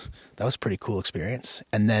was a pretty cool experience.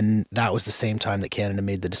 And then that was the same time that Canada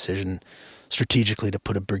made the decision strategically to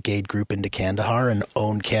put a brigade group into Kandahar and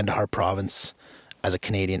own Kandahar province as a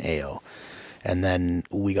Canadian AO. And then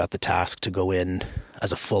we got the task to go in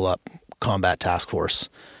as a full-up combat task force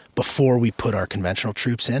before we put our conventional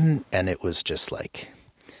troops in, and it was just like,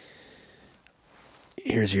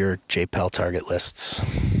 here's your JPEL target lists.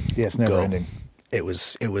 Yeah, it's never ending. It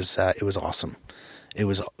was awesome. It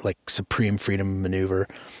was like supreme freedom maneuver.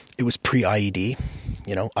 It was pre-IED.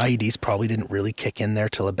 IEDs probably didn't really kick in there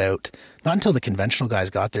not until the conventional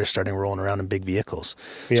guys got there, starting rolling around in big vehicles.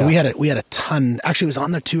 Yeah. So we had a ton. Actually, it was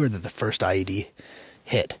on the tour that the first IED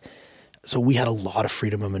hit. So we had a lot of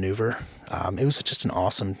freedom of maneuver. It was just an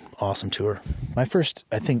awesome tour. My first,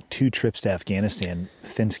 I think, 2 trips to Afghanistan,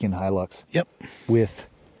 thin-skinned Hilux. Yep.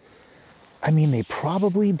 They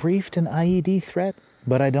probably briefed an IED threat,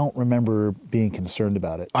 but I don't remember being concerned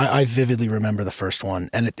about it. I vividly remember the first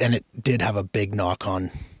one, and it did have a big knock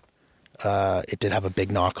on. On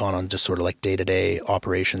just sort of like day-to-day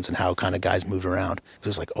operations and how kind of guys moved around. It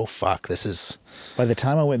was like, oh fuck, this is. By the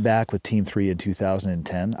time I went back with Team 3 in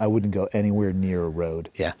 2010, I wouldn't go anywhere near a road.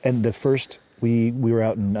 Yeah. And the first, we were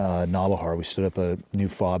out in Nalahar. We stood up a new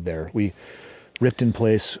FOB there. We ripped in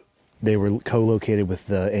place. They were co-located with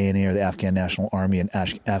the ANA, or the Afghan National Army, and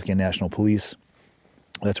Afghan National Police.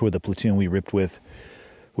 That's where the platoon we ripped with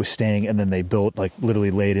was staying, and then they built, like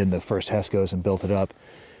literally laid in the first HESCOs and built it up.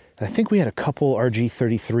 And I think we had a couple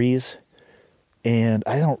RG-33s, and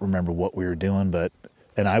I don't remember what we were doing,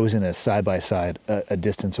 and I was in a side-by-side, a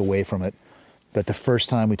distance away from it. But the first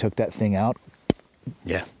time we took that thing out,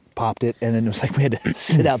 yeah, popped it, and then it was like we had to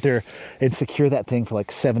sit out there and secure that thing for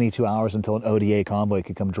like 72 hours until an ODA convoy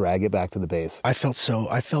could come drag it back to the base. I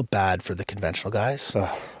felt bad for the conventional guys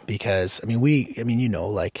because we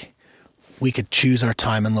could choose our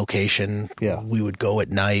time and location. Yeah. We would go at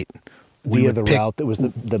night. Via the route that was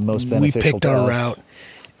the most beneficial. We picked to our us. route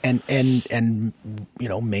and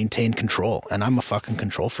maintain control. And I'm a fucking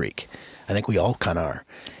control freak. I think we all kind of are.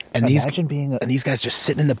 And these guys just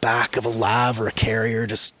sitting in the back of a LAV or a carrier,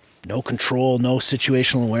 just no control, no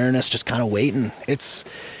situational awareness, just kind of waiting.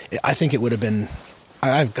 I think it would have been.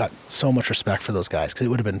 I've got so much respect for those guys because it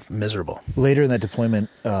would have been miserable. Later in that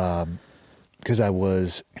deployment, because I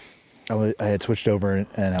had switched over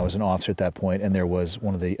and I was an officer at that point, and there was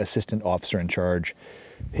one of the assistant officer in charge.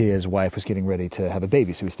 His wife was getting ready to have a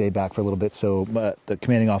baby, so we stayed back for a little bit. So the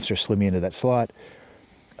commanding officer slid me into that slot.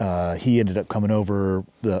 He ended up coming over.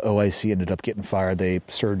 The OIC ended up getting fired. They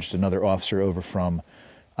surged another officer over from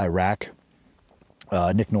Iraq.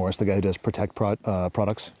 Nick Norris, the guy who does Protect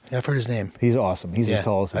products. Yeah, I've heard his name. He's awesome. He's as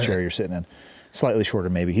tall as the chair you're sitting in. Slightly shorter,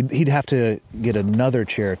 maybe. He'd have to get another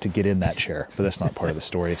chair to get in that chair, but that's not part of the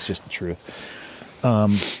story. It's just the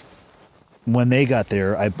truth. When they got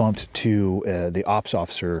there, I bumped to the ops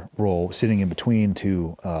officer role, sitting in between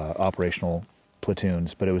 2 operational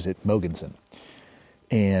platoons, but it was at Mogensen.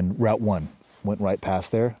 And Route 1 went right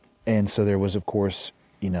past there. And so there was, of course,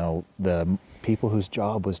 the people whose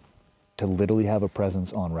job was to literally have a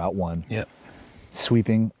presence on Route 1. Yep.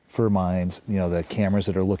 Sweeping for mines, the cameras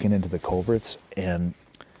that are looking into the culverts, and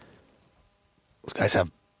those guys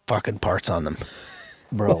have fucking parts on them.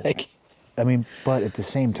 Bro. But at the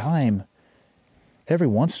same time, every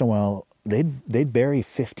once in a while, they'd bury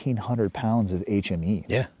 1,500 pounds of HME.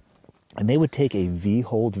 Yeah. and they would take a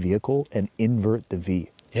V-hold vehicle and invert the V.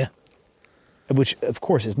 Yeah. Which, of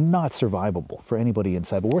course, is not survivable for anybody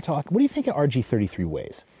inside. But we're talking, what do you think an RG-33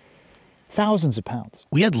 weighs? Thousands of pounds.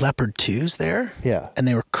 We had Leopard 2s there. Yeah. And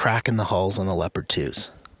they were cracking the hulls on the Leopard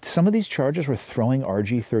 2s. Some of these Chargers were throwing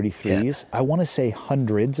RG-33s. Yeah. I want to say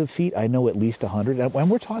hundreds of feet. I know at least 100. And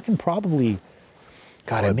we're talking probably,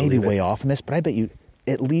 God, I may be way off on this, but I bet you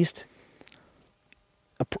at least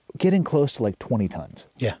getting close to like 20 tons.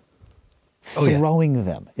 Yeah. Throwing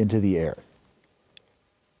them into the air.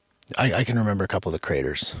 I can remember a couple of the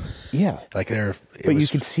craters. Yeah. Like you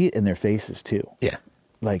could see it in their faces too. Yeah.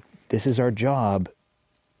 Like, this is our job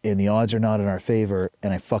and the odds are not in our favor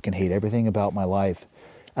and I fucking hate everything about my life.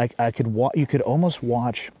 You could almost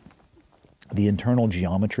watch the internal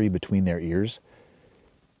geometry between their ears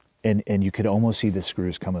and you could almost see the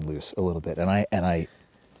screws coming loose a little bit. And I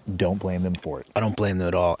don't blame them for it. I don't blame them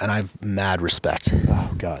at all. And I've mad respect.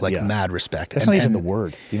 Oh, God. Like, mad respect. That's not even the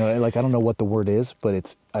word. You know, like, I don't know what the word is,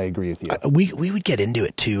 but I agree with you. We would get into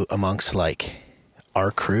it, too, amongst, like, our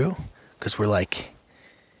crew. Because we're, like,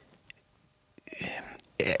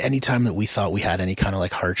 anytime that we thought we had any kind of,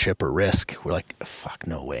 like, hardship or risk, we're like, fuck,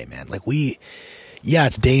 no way, man. Like,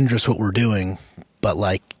 it's dangerous what we're doing, but,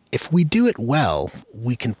 like, if we do it well,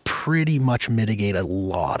 we can pretty much mitigate a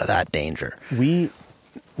lot of that danger.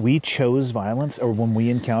 We chose violence, or when we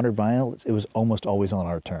encountered violence, it was almost always on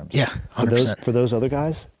our terms. Yeah, 100%. For those other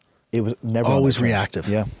guys, it was never always on their reactive.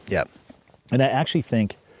 terms. Yeah. And I actually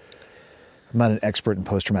think, I'm not an expert in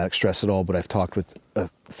post-traumatic stress at all, but I've talked with a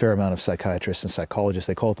fair amount of psychiatrists and psychologists.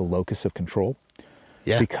 They call it the locus of control.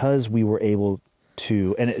 Yeah. Because we were able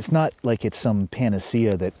to, and it's not like it's some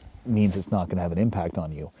panacea that means it's not going to have an impact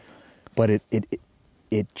on you, but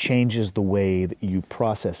it changes the way that you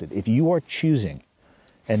process it. If you are choosing,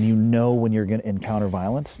 and you know when you're going to encounter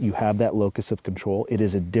violence, you have that locus of control. It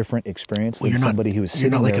is a different experience than somebody who is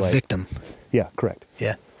sitting there. You're not like a victim. Yeah, correct.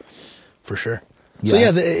 Yeah, for sure.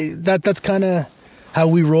 Yeah. So that's kind of how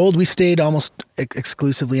we rolled. We stayed almost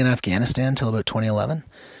exclusively in Afghanistan until about 2011.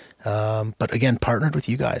 But again, partnered with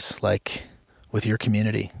you guys, like with your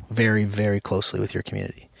community, very, very closely with your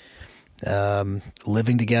community.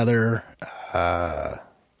 Living together,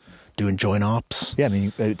 doing joint ops. Yeah, I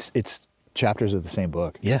mean, it's chapters of the same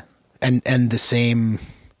book. Yeah. And the same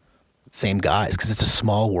guys, because it's a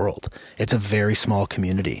small world. It's a very small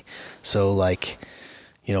community. So like,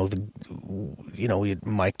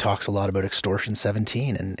 Mike talks a lot about Extortion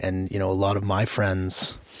 17 and a lot of my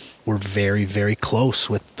friends were very, very close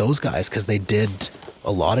with those guys because they did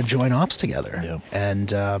a lot of joint ops together. Yeah.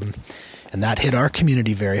 And that hit our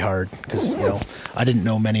community very hard because, I didn't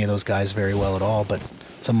know many of those guys very well at all, but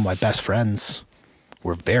some of my best friends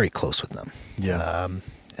were very close with them. Yeah.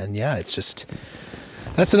 It's just,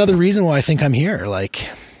 that's another reason why I think I'm here. Like,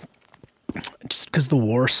 just because the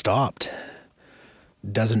war stopped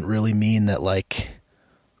doesn't really mean that like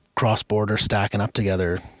cross-border stacking up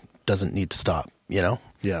together doesn't need to stop, Yeah.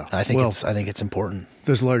 I think it's important.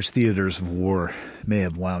 Those large theaters of war may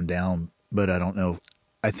have wound down, but I don't know.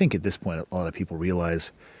 I think at this point, a lot of people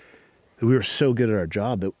realize that we were so good at our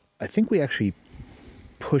job that I think we actually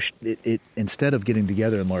pushed it instead of getting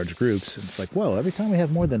together in large groups. It's like, well, every time we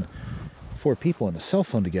have more than 4 people on a cell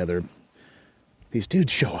phone together, these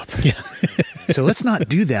dudes show up. Yeah. So let's not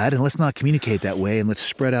do that, and let's not communicate that way, and let's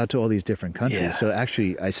spread out to all these different countries. Yeah. So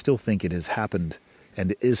actually, I still think it has happened,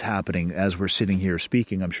 and it is happening as we're sitting here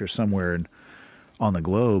speaking, I'm sure somewhere on the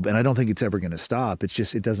globe, and I don't think it's ever going to stop. It's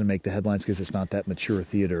just, it doesn't make the headlines because it's not that mature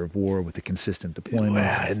theater of war with the consistent deployments.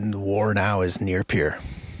 Yeah, and the war now is near peer.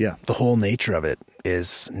 Yeah. The whole nature of it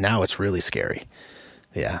is, now it's really scary.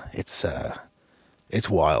 Yeah, it's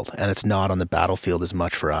wild, and it's not on the battlefield as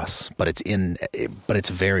much for us, but it's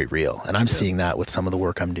very real, and I'm seeing that with some of the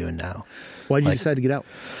work I'm doing now. Why did you decide to get out?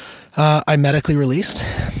 I medically released.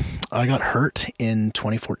 I got hurt in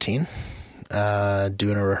 2014,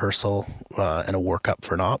 doing a rehearsal and a workup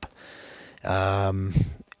for an op,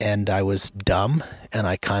 and I was dumb, and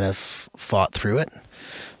I kind of fought through it.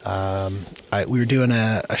 We were doing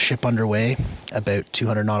a ship underway about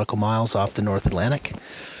 200 nautical miles off the North Atlantic,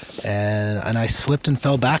 and I slipped and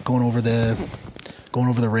fell back going over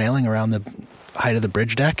the railing around the height of the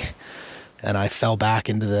bridge deck, and I fell back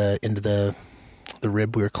into the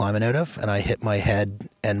rib we were climbing out of, and I hit my head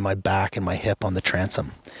and my back and my hip on the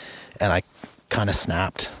transom, and I kind of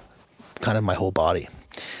snapped kind of my whole body.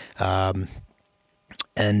 I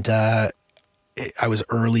was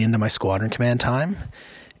early into my squadron command time,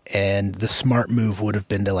 and the smart move would have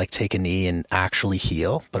been to like take a knee and actually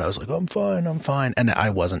heal. But I was like, oh, I'm fine. And I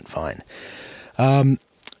wasn't fine.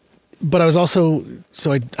 But I was also,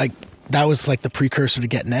 so I that was like the precursor to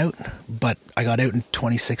getting out. But I got out in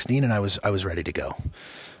 2016 and I was ready to go.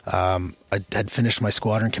 I had finished my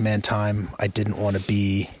squadron command time. I didn't want to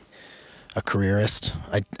be a careerist.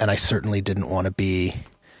 I certainly didn't want to be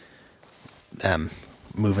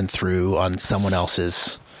moving through on someone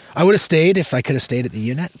else's. I would have stayed if I could have stayed at the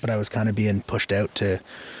unit, but I was kind of being pushed out to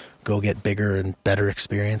go get bigger and better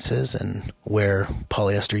experiences and wear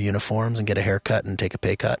polyester uniforms and get a haircut and take a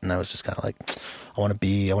pay cut. And I was just kind of like, I want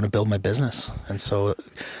to build my business. And so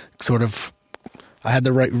sort of, I had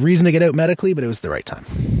the right reason to get out medically, but it was the right time.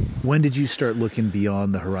 When did you start looking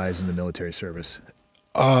beyond the horizon of military service?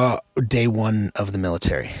 Day one of the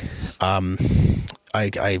military.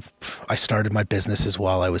 I started my businesses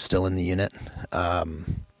while I was still in the unit.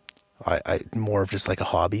 I more of just like a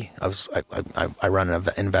hobby. I run an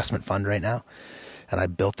investment fund right now, and I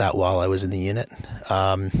built that while I was in the unit.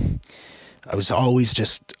 I was always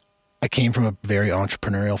I came from a very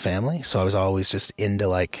entrepreneurial family, so I was always just into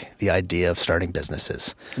like the idea of starting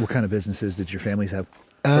businesses. What kind of businesses did your families have?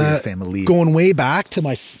 Or your family? Going way back to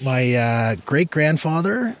my great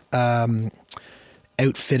grandfather,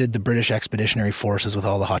 outfitted the British Expeditionary Forces with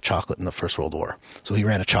all the hot chocolate in the First World War. So he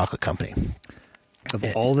ran a chocolate company. Of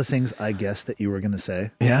all the things I guessed that you were going to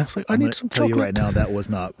say, yeah, it's like I need some chocolate. Tell you right now, that was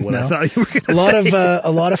not what I thought you were going to say.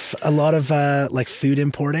 A lot of like food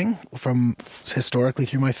importing from historically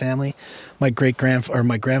through my family. My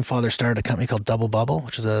grandfather started a company called Double Bubble,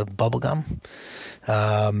 which is a bubble gum.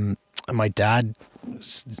 My dad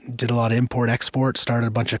did a lot of import export. Started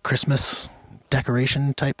a bunch of Christmas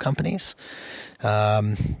decoration type companies,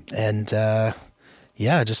 real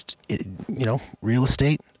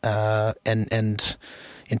estate. And in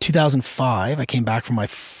 2005, I came back from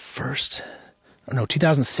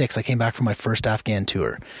 2006, I came back from my first Afghan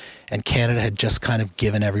tour, and Canada had just kind of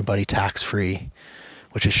given everybody tax-free,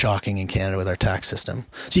 which is shocking in Canada with our tax system.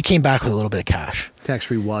 So you came back with a little bit of cash.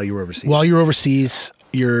 Tax-free while you were overseas? While you were overseas,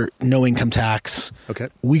 you're no income tax. Okay.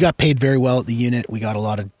 We got paid very well at the unit. We got a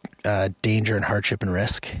lot of danger and hardship and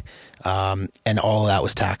risk, and all of that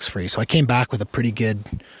was tax-free. So I came back with a pretty good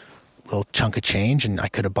little chunk of change, and I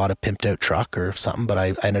could have bought a pimped out truck or something, but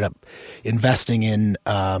I ended up investing in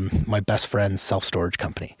my best friend's self-storage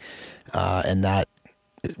company, and that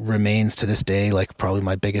remains to this day like probably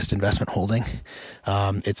my biggest investment holding.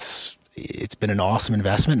 It's been an awesome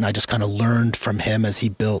investment, and I just kind of learned from him as he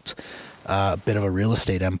built a bit of a real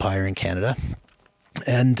estate empire in Canada.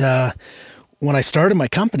 And when I started my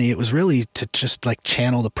company, it was really to just like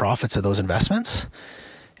channel the profits of those investments,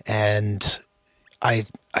 and I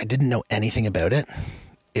didn't know anything about it.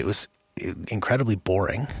 It was incredibly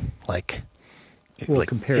boring.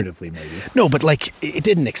 Comparatively, maybe. No, but like it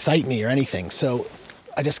didn't excite me or anything. So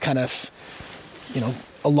I just kind of,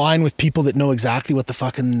 align with people that know exactly what the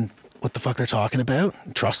fuck they're talking about.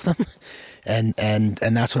 Trust them, and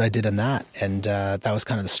that's what I did in that. And that was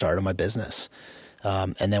kind of the start of my business.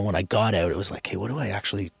 And then when I got out, it was like, hey, what do I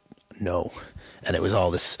actually know? And it was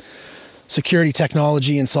all this security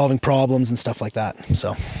technology and solving problems and stuff like that.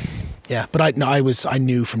 So, yeah. But I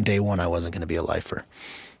knew from day one I wasn't going to be a lifer.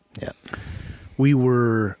 Yeah. We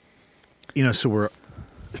were, so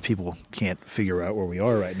if people can't figure out where we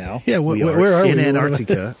are right now. Yeah, where are we? In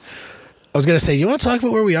Antarctica. I was going to say, do you want to talk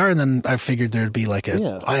about where we are? And then I figured there'd be like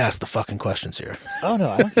I asked the fucking questions here. Oh, no,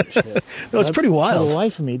 I don't give a shit. No, it's pretty wild. For the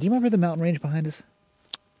life of me, do you remember the mountain range behind us?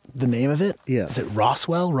 The name of it? Yeah. Is it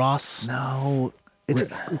Roswell? Ross? No.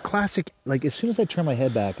 It's a classic, like as soon as I turn my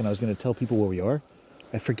head back and I was going to tell people where we are,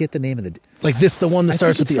 I forget the name of the... Like the one that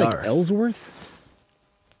starts with the like R. Ellsworth?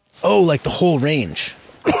 Oh, like the whole range.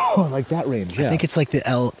 Like that range, yeah. I think it's like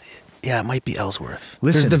the yeah, it might be Ellsworth.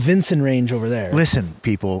 Listen, there's the Vinson range over there. Listen,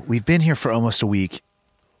 people, we've been here for almost a week,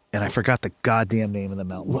 and I forgot the goddamn name of the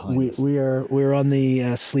mountain behind us. We're on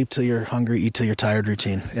the sleep till you're hungry, eat till you're tired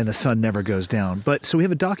routine. And the sun never goes down. But so we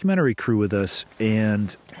have a documentary crew with us,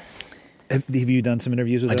 and have you done some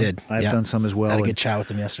interviews with them? I did. I've done some as well. I had a good chat with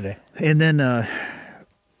them yesterday. And then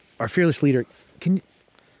our fearless leader,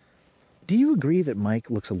 do you agree that Mike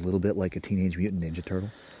looks a little bit like a Teenage Mutant Ninja Turtle?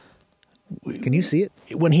 Can you see it?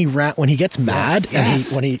 When he gets mad,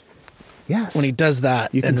 yes. and when he does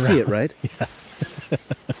that, you can see it, right? Yeah.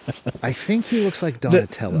 I think he looks like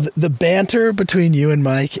Donatello. The banter between you and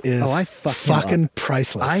Mike is fucking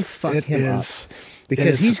priceless. I fuck him up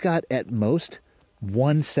because he's got at most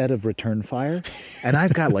one set of return fire, and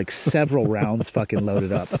I've got like several rounds fucking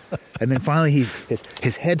loaded up. And then finally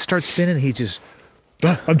his head starts spinning. He just,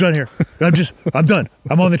 I'm done here. I'm done.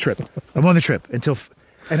 I'm on the trip until.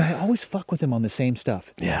 And I always fuck with him on the same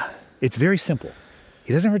stuff. Yeah. It's very simple.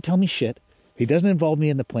 He doesn't ever tell me shit. He doesn't involve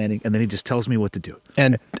me in the planning, and then he just tells me what to do.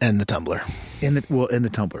 And the tumbler. In the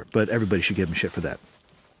tumbler, but everybody should give him shit for that.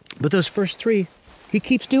 But those first 3, he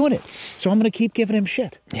keeps doing it. So I'm going to keep giving him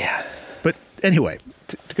shit. Yeah. But anyway,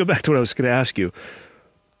 to go back to what I was going to ask you,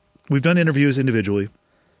 we've done interviews individually,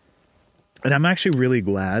 and I'm actually really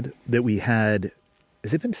glad that we had,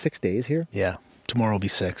 has it been 6 days here? Yeah. Tomorrow will be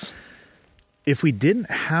 6. If we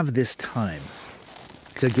didn't have this time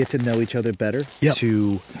to get to know each other better, Yep.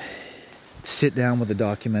 to sit down with the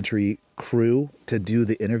documentary crew to do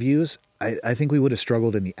the interviews, I think we would have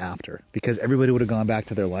struggled in the after, because everybody would have gone back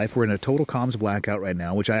to their life. We're in a total comms blackout right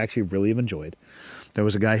now, which I actually really have enjoyed. There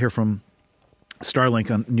was a guy here from Starlink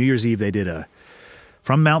on New Year's Eve. They did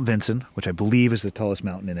from Mount Vinson, which I believe is the tallest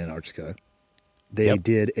mountain in Antarctica. They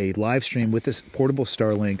did a live stream with this portable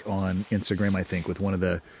Starlink on Instagram, I think, with one of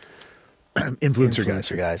the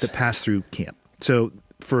influencer guys that passed through camp. So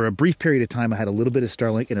for a brief period of time, I had a little bit of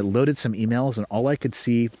Starlink, and it loaded some emails, and all I could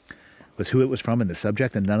see was who it was from and the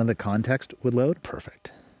subject, and none of the context would load.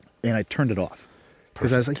 Perfect. And I turned it off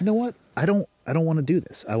because I was like, you know what? I don't want to do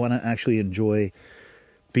this. I want to actually enjoy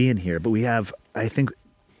being here. But I think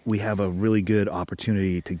we have a really good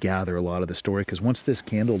opportunity to gather a lot of the story, because once this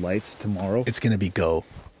candle lights tomorrow, It's going to be go.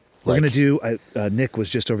 we're going to do. Nick was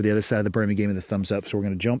just over the other side of the berm and gave me the thumbs up, so we're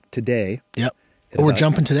going to jump today. Yep. Oh, we're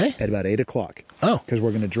jumping today? At about 8 o'clock. Oh. Because we're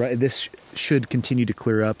going to drive. This should continue to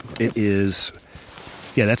clear up. It is,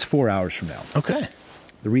 that's 4 hours from now. Okay.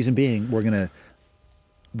 The reason being, we're going to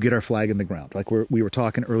get our flag in the ground. Like we were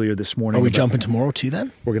talking earlier this morning. Are we jumping tomorrow too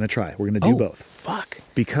then? We're going to try. We're going to do both. Fuck.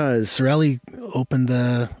 Because Sorelli opened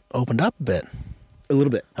up a bit. a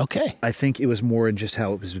little bit. Okay. I think it was more in just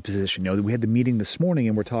how it was positioned. We had the meeting this morning,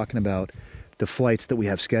 and we're talking about the flights that we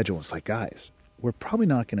have scheduled. It's like, guys, we're probably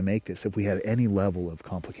not going to make this if we have any level of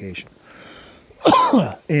complication.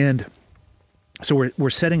 And so we're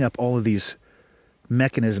setting up all of these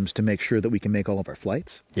mechanisms to make sure that we can make all of our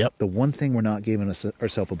flights. Yep. The one thing we're not giving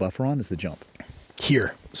ourselves a buffer on is the jump.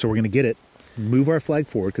 Here. So we're going to get it, move our flag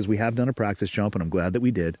forward, because we have done a practice jump, and I'm glad that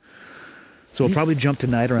we did. So we'll probably jump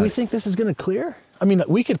tonight around. We think this is going to clear? I mean,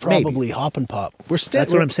 we could probably hop and pop.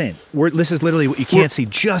 That's what I'm saying. This is literally what you can't see.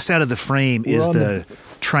 Just out of the frame is the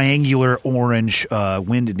triangular orange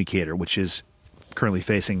wind indicator, which is currently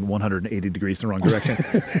facing 180 degrees in the wrong direction.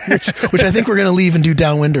 which I think we're going to leave and do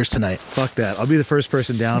downwinders tonight. Fuck that. I'll be the first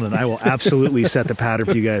person down, and I will absolutely set the pattern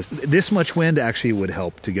for you guys. This much wind actually would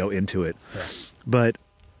help to go into it. Yeah. But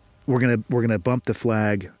we're gonna bump the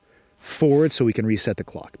flag forward so we can reset the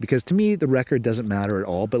clock. Because to me, the record doesn't matter at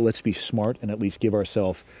all, but let's be smart and at least give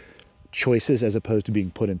ourselves choices as opposed to being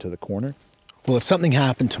put into the corner. Well, if something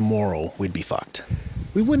happened tomorrow, we'd be fucked.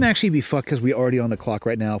 We wouldn't actually be fucked because we're already on the clock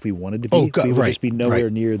right now if we wanted to be. We would just be nowhere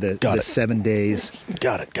near the 7 days.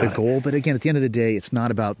 Got it. Goal. But again, at the end of the day, it's not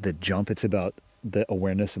about the jump. It's about the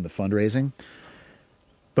awareness and the fundraising.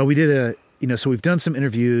 But we did so we've done some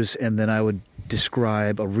interviews, and then I would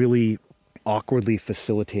describe a really awkwardly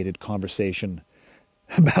facilitated conversation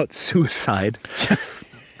about suicide.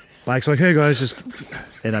 Mike's like, hey guys,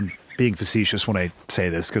 and I'm being facetious when I say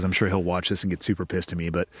this because I'm sure he'll watch this and get super pissed at me,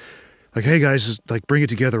 but like, hey guys, just like bring it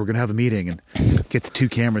together. We're going to have a meeting and get the 2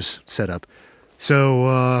 cameras set up.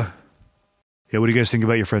 So, what do you guys think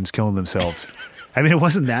about your friends killing themselves? I mean, it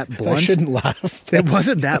wasn't that blunt. I shouldn't laugh. It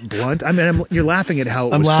wasn't that blunt. I mean, you're laughing at how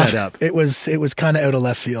it was set up. It was kind of out of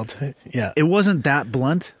left field. Yeah. It wasn't that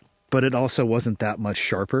blunt, but it also wasn't that much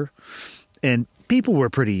sharper. And people were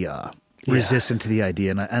pretty resistant to the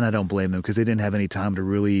idea, and I don't blame them because they didn't have any time to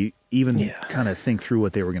really even kind of think through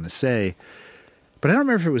what they were going to say. But I don't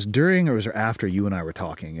remember if it was during or was it after you and I were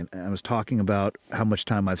talking, and I was talking about how much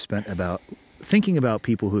time I've spent about thinking about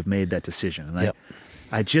people who have made that decision. And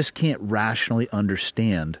I just can't rationally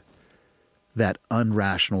understand that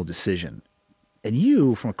unrational decision. And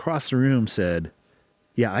you, from across the room, said,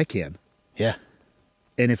 yeah, I can. Yeah.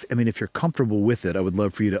 And if you're comfortable with it, I would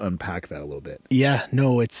love for you to unpack that a little bit. Yeah,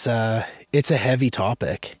 no, it's a heavy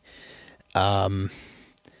topic. I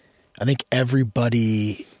think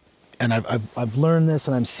everybody, and I've learned this,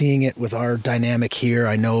 and I'm seeing it with our dynamic here.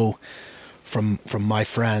 I know from my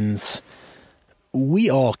friends, we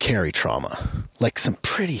all carry trauma, like some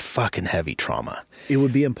pretty fucking heavy trauma. It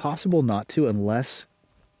would be impossible not to, unless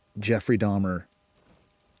Jeffrey Dahmer.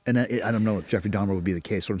 And I don't know if Jeffrey Dahmer would be the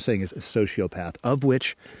case. What I'm saying is a sociopath, of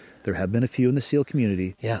which there have been a few in the SEAL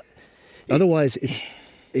community. Yeah. Otherwise,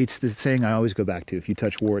 it's the saying I always go back to: if you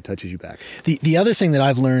touch war, it touches you back. The other thing that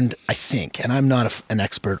I've learned, I think, and I'm not an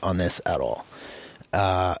expert on this at all,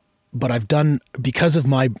 but I've done, because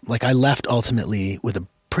of I left ultimately with a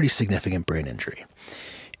pretty significant brain injury,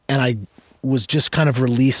 and I was just kind of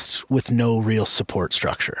released with no real support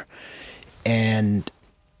structure. and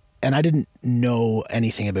I didn't know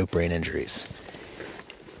anything about brain injuries.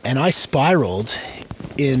 And I spiraled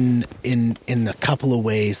in a couple of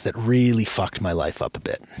ways that really fucked my life up a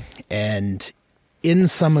bit. And in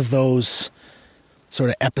some of those sort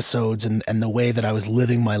of episodes and the way that I was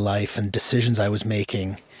living my life and decisions I was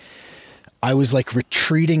making, I was like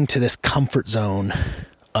retreating to this comfort zone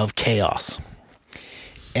of chaos.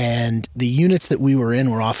 And the units that we were in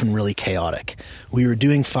were often really chaotic. We were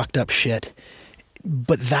doing fucked up shit,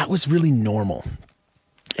 but that was really normal.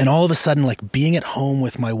 And all of a sudden, like being at home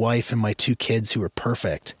with my wife and my 2 kids who are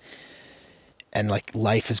perfect, and like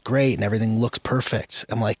life is great and everything looks perfect,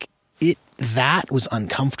 I'm like, that was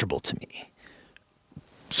uncomfortable to me.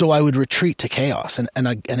 So I would retreat to chaos. And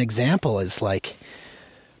an example is like,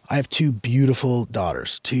 I have 2 beautiful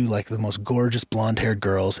daughters, 2 like the most gorgeous blonde-haired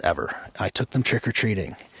girls ever. I took them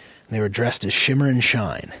trick-or-treating. They were dressed as Shimmer and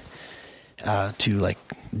Shine, 2 like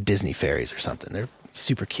Disney fairies or something. They're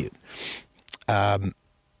super cute.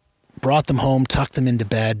 Brought them home, tucked them into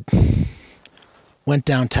bed, went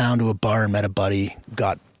downtown to a bar and met a buddy,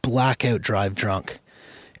 got blackout drive drunk,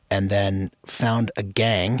 and then found a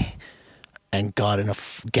gang and got in a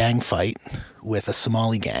gang fight with a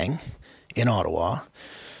Somali gang in Ottawa.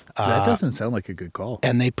 That doesn't sound like a good call.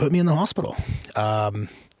 And they put me in the hospital.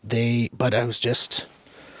 But I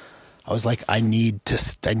was like, I need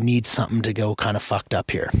something to go kind of fucked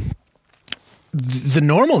up here. The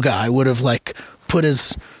normal guy would have like put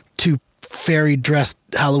his 2 fairy dressed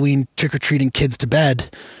Halloween trick-or-treating kids to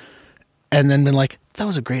bed and then been like, that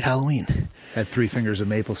was a great Halloween. Had 3 fingers of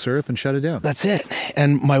maple syrup and shut it down. That's it.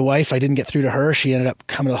 And my wife, I didn't get through to her. She ended up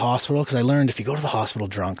coming to the hospital because I learned if you go to the hospital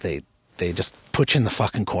drunk, they just put you in the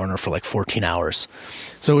fucking corner for like 14 hours.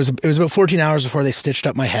 So it was about 14 hours before they stitched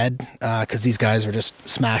up my head because these guys were just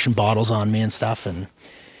smashing bottles on me and stuff. And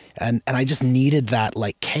I just needed that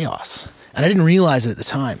like chaos. And I didn't realize it at the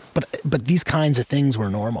time. But these kinds of things were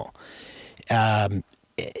normal. And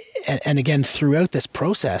again, throughout this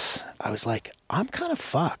process, I was like, I'm kind of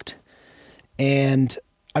fucked. And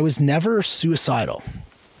I was never suicidal.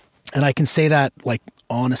 And I can say that like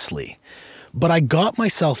honestly. But I got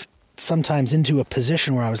myself sometimes into a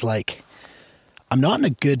position where I was like, I'm not in a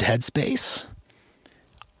good headspace.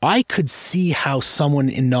 I could see how someone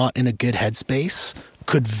not in a good headspace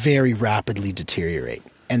could very rapidly deteriorate.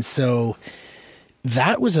 And so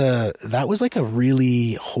that was like a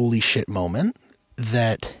really holy shit moment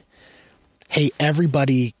that, hey,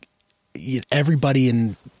 everybody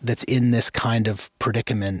that's in this kind of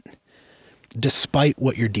predicament, despite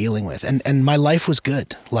what you're dealing with. And my life was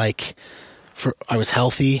good. Like I was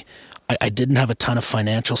healthy. I didn't have a ton of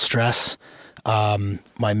financial stress.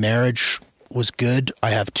 My marriage was good. I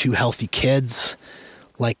have 2 healthy kids.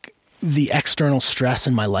 Like the external stress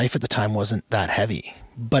in my life at the time wasn't that heavy.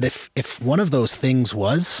 But if one of those things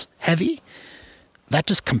was heavy, that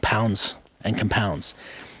just compounds and compounds.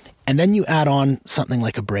 And then you add on something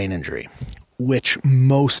like a brain injury, which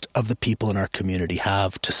most of the people in our community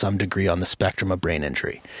have to some degree on the spectrum of brain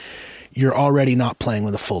injury. You're already not playing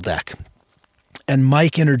with a full deck. And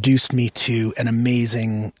Mike introduced me to an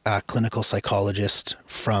amazing clinical psychologist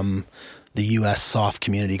from the U.S. soft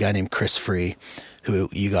community, a guy named Chris Free, who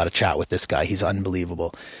you got to chat with this guy. He's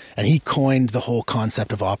unbelievable. And he coined the whole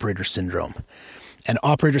concept of operator syndrome. And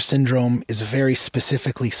operator syndrome is very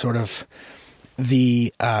specifically sort of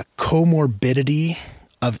the comorbidity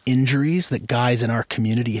of injuries that guys in our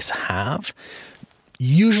communities have,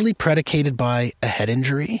 usually predicated by a head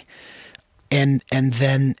injury, and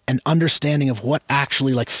then an understanding of what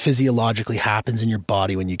actually like physiologically happens in your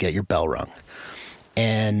body when you get your bell rung.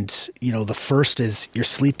 And, you know, the first is your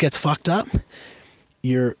sleep gets fucked up,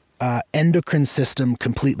 your endocrine system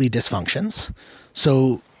completely dysfunctions.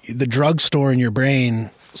 So the drugstore in your brain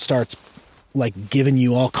starts like giving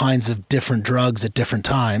you all kinds of different drugs at different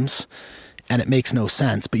times, and it makes no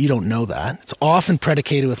sense, but you don't know that. It's often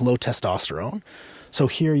predicated with low testosterone. So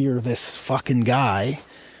here you're this fucking guy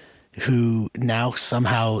who now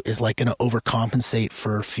somehow is like going to overcompensate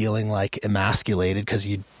for feeling like emasculated because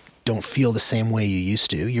you don't feel the same way you used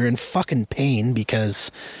to. You're in fucking pain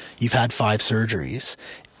because you've had 5 surgeries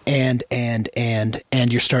and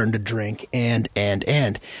you're starting to drink and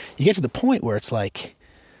you get to the point where it's like,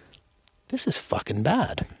 this is fucking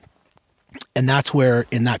bad. And that's where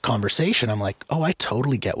in that conversation, I'm like, oh, I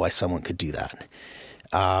totally get why someone could do that.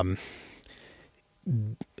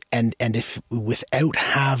 And if without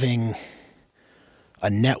having a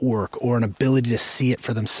network or an ability to see it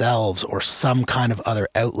for themselves or some kind of other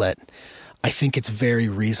outlet, I think it's very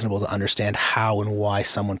reasonable to understand how and why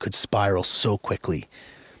someone could spiral so quickly,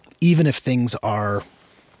 even if things are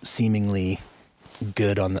seemingly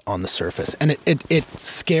good on the surface, and it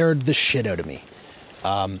scared the shit out of me,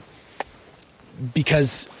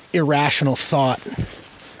 because irrational thought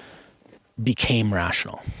became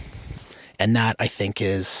rational, and that I think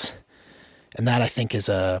is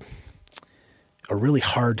a really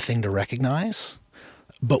hard thing to recognize.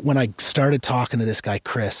 But when I started talking to this guy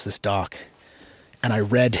Chris, this doc, and I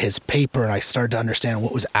read his paper and I started to understand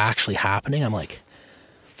what was actually happening, I'm like,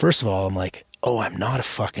 first of all, I'm like, oh, I'm not a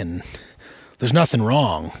fucking, there's nothing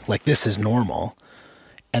wrong. Like, this is normal.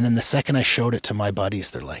 And then the second I showed it to my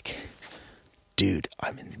buddies, they're like, dude,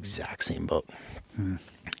 I'm in the exact same boat.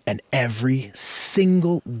 And every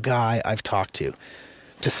single guy I've talked to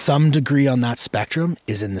some degree on that spectrum,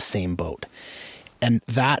 is in the same boat. And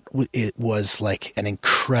that it was like an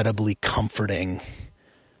incredibly comforting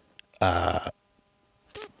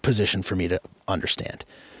position for me to understand.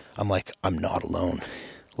 I'm like, I'm not alone.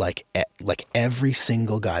 Like every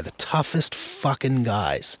single guy, the toughest fucking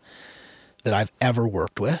guys that I've ever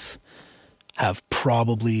worked with have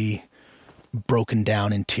probably broken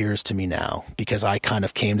down in tears to me now, because I kind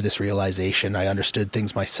of came to this realization. I understood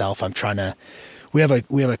things myself. We have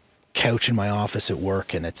a couch in my office at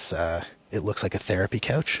work, and it looks like a therapy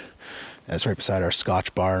couch. And it's right beside our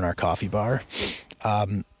Scotch bar and our coffee bar.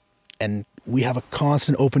 And we have a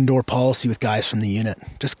constant open door policy with guys from the unit.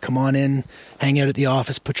 Just come on in, hang out at the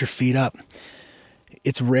office, put your feet up.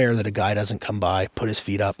 It's rare that a guy doesn't come by, put his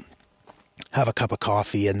feet up, have a cup of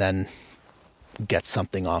coffee, and then get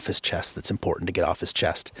something off his chest that's important to get off his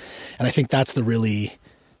chest. And I think that's the really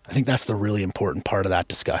important part of that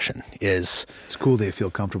discussion. Is it's cool they feel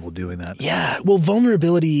comfortable doing that. Yeah. Well,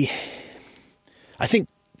 vulnerability, I think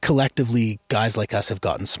collectively guys like us have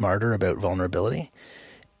gotten smarter about vulnerability,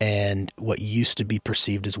 and what used to be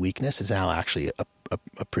perceived as weakness is now actually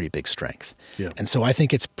a pretty big strength. Yeah. And so I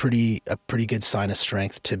think it's a pretty good sign of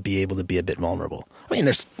strength to be able to be a bit vulnerable. I mean,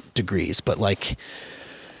 there's degrees, but like,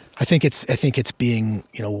 I think it's being,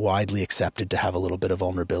 widely accepted to have a little bit of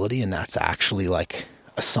vulnerability, and that's actually like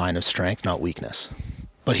a sign of strength, not weakness.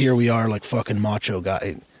 But here we are, like fucking macho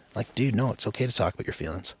guy. Like, dude, no, it's okay to talk about your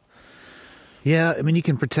feelings. Yeah, I mean, you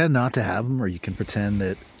can pretend not to have them, or you can pretend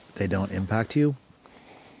that they don't impact you.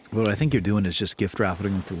 But what I think you're doing is just gift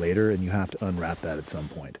wrapping them for later, and you have to unwrap that at some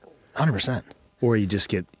point. 100%. Or you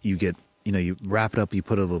just you wrap it up, you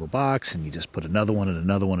put it in a little box, and you just put another one and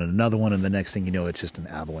another one and another one, and the next thing you know, it's just an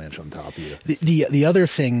avalanche on top of you. The other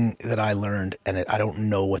thing that I learned, and I don't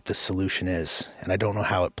know what the solution is, and I don't know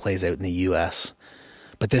how it plays out in the U.S.,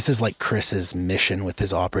 but this is like Chris's mission with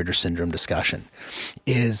his operator syndrome discussion,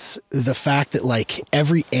 is the fact that like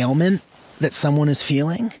every ailment that someone is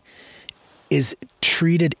feeling is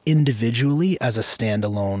treated individually as a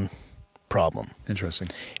standalone problem. Interesting.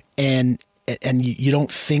 And you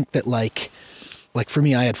don't think that like for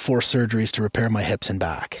me, I had 4 surgeries to repair my hips and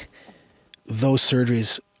back. Those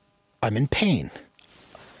surgeries, I'm in pain.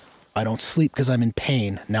 I don't sleep because I'm in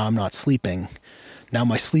pain. Now I'm not sleeping. Now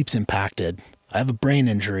my sleep's impacted. I have a brain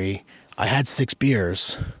injury. I had 6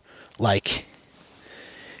 beers. Like,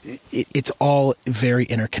 it's all very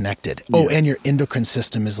interconnected. Yeah. Oh, and your endocrine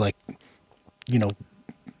system is like,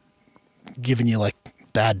 giving you like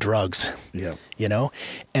bad drugs. Yeah.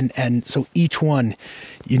 And so each one,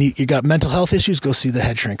 you got mental health issues, go see the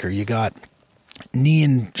head shrinker. You got knee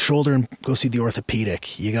and shoulder, and go see the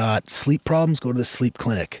orthopedic. You got sleep problems, go to the sleep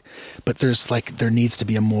clinic. But there needs to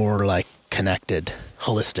be a more like connected,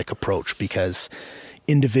 holistic approach, because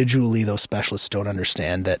individually those specialists don't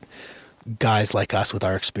understand that guys like us with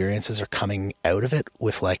our experiences are coming out of it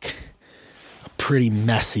with like a pretty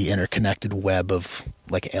messy interconnected web of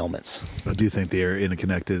like ailments. I do think they are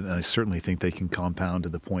interconnected, and I certainly think they can compound to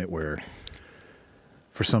the point where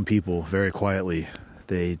for some people, very quietly,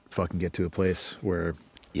 they fucking get to a place where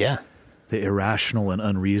the irrational and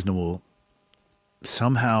unreasonable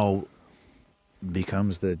somehow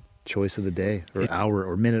becomes the choice of the day or hour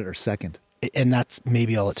or minute or second. And that's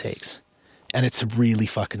maybe all it takes. And it's really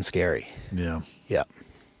fucking scary. Yeah. Yeah.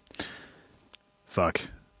 Fuck.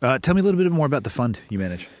 Tell me a little bit more about the fund you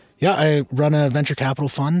manage. Yeah, I run a venture capital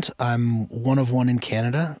fund. I'm one of one in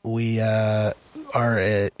Canada. We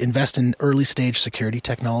invest in early stage security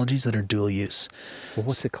technologies that are dual use. Well,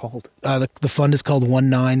 what's it called? The fund is called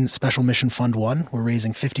 19 Special Mission Fund 1. We're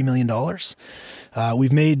raising $50 million.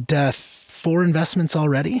 We've made 4 investments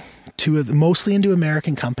already, mostly into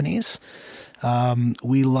American companies.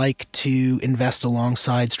 We like to invest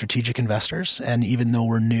alongside strategic investors, and even though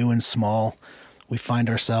we're new and small, we find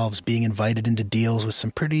ourselves being invited into deals with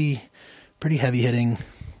some pretty heavy-hitting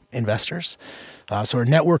investors. So our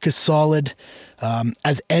network is solid.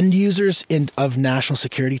 As end users of national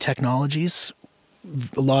security technologies,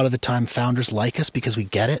 a lot of the time founders like us because we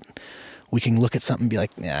get it. We can look at something and be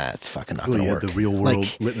like, nah, it's fucking not going to work. The real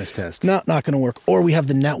world litmus test. Not going to work. Or we have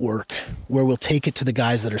the network where we'll take it to the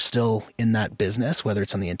guys that are still in that business, whether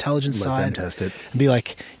it's on the intelligence side. Let them test it. And be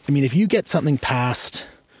like, I mean, if you get something past,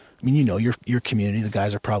 I mean, you know, your community, the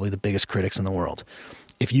guys are probably the biggest critics in the world.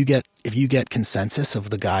 If you get consensus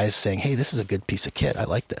of the guys saying, hey, this is a good piece of kit, I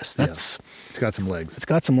like this. It's got some legs. It's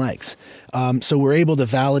got some legs. So we're able to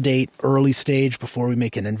validate early stage before we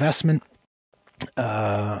make an investment.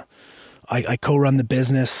 I co-run the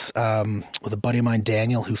business with a buddy of mine,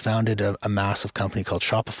 Daniel, who founded a massive company called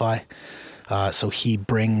Shopify. So he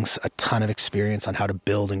brings a ton of experience on how to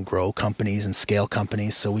build and grow companies and scale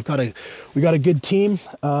companies. So we got a good team.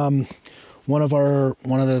 One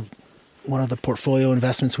of the portfolio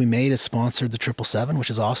investments we made is sponsored the 777, which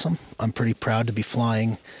is awesome. I'm pretty proud to be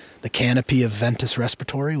flying the canopy of Ventus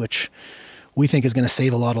Respiratory, which we think is going to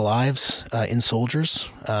save a lot of lives in soldiers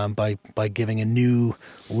by giving a new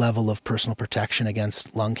level of personal protection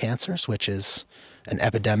against lung cancers, which is an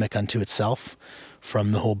epidemic unto itself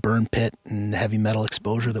from the whole burn pit and heavy metal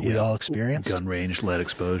exposure that we all experienced. Gun range, lead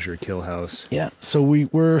exposure, kill house. Yeah, so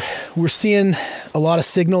we're seeing a lot of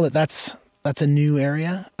signal that's a new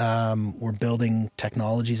area. We're building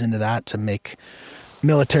technologies into that to make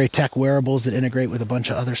military tech wearables that integrate with a bunch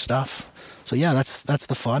of other stuff. So yeah, that's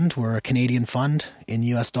the fund. We're a Canadian fund in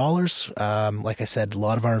US dollars. Like I said, a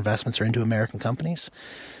lot of our investments are into American companies.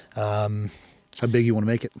 How big you want to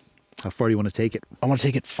make it? How far do you want to take it? I want to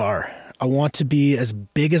take it far. I want to be as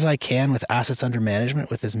big as I can with assets under management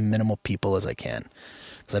with as minimal people as I can.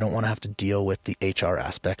 Because I don't want to have to deal with the HR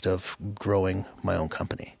aspect of growing my own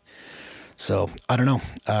company. So I don't know,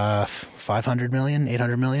 500 million,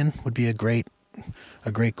 800 million would be a great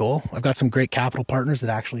goal. I've got some great capital partners that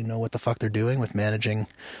actually know what the fuck they're doing with managing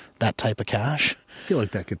that type of cash. I feel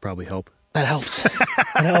like that could probably help. That helps. It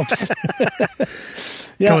helps.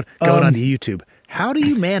 Yeah. Going on to YouTube. How do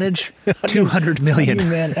you manage 200 million?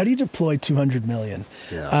 How do you deploy 200 million?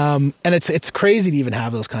 Yeah. And it's crazy to even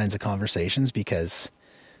have those kinds of conversations because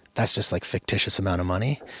that's just like fictitious amount of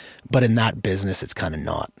money. But in that business, it's kind of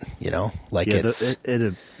not, you know, like it's at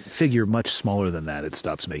a figure much smaller than that. It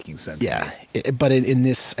stops making sense. Yeah. But in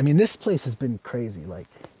this, I mean, this place has been crazy. Like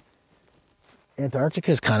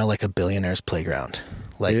Antarctica is kind of like a billionaire's playground.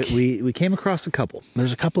 Like we came across a couple.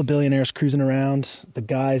 There's a couple of billionaires cruising around. The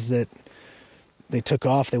guys that they took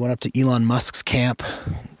off, they went up to Elon Musk's camp.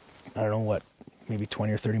 I don't know what, maybe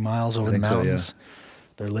 20 or 30 miles over the mountains. So, yeah.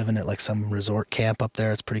 They're living at like some resort camp up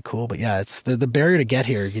there. It's pretty cool. But yeah, it's the barrier to get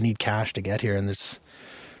here. You need cash to get here. And there's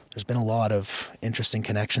been a lot of interesting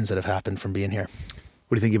connections that have happened from being here.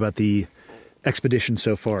 What do you think about the expedition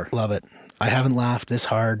so far? Love it. I haven't laughed this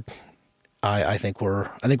hard. I think we're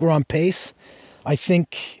on pace. I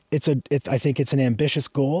think it's an ambitious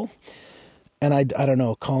goal. And I don't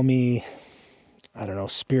know, call me, I don't know,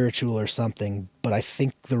 spiritual or something, but I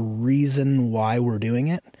think the reason why we're doing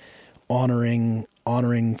it, honoring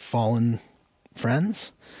fallen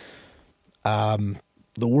friends. The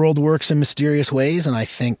world works in mysterious ways, and I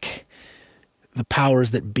think the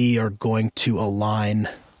powers that be are going to align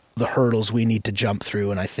the hurdles we need to jump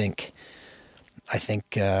through, and I think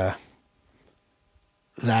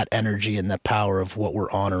that energy and the power of what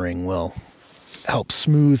we're honoring will help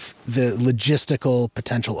smooth the logistical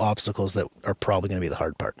potential obstacles that are probably going to be the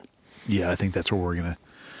hard part. Yeah, I think that's where we're going to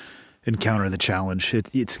encounter the challenge.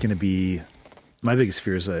 It's going to be, my biggest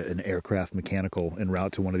fear is an aircraft mechanical en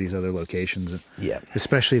route to one of these other locations. Yeah.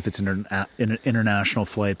 Especially if it's an international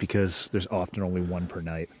flight, because there's often only one per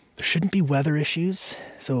night. There shouldn't be weather issues.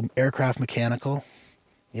 So aircraft mechanical.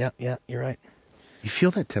 Yeah, you're right. You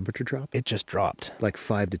feel that temperature drop? It just dropped. Like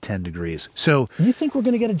 5 to 10 degrees. So you think we're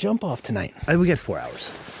going to get a jump off tonight? We get 4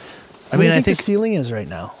 hours. I think the ceiling is right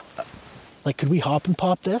now. Like, could we hop and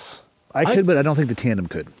pop this? I could, but I don't think the tandem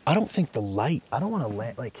could. I don't think the light. I don't want to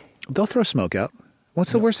land. Like, they'll throw smoke out.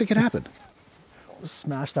 What's the worst that could happen? We'll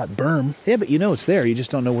smash that berm. Yeah, but you know it's there. You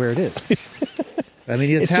just don't know where it is. I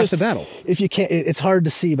mean, it's half the battle. If you can't, it's hard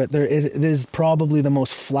to see, but it is probably the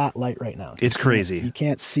most flat light right now. It's crazy. You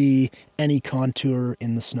can't see any contour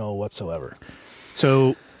in the snow whatsoever.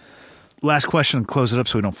 So, last question, close it up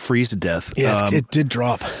so we don't freeze to death. Yes, it did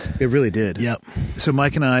drop. It really did. Yep. So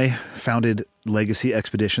Mike and I founded Legacy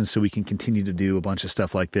Expeditions so we can continue to do a bunch of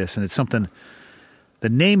stuff like this. And it's something, the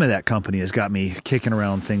name of that company has got me kicking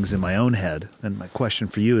around things in my own head. And my question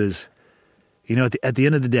for you is, you know, at the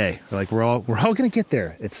end of the day, like we're all going to get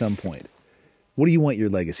there at some point. What do you want your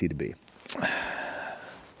legacy to be?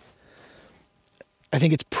 I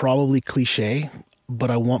think it's probably cliche, but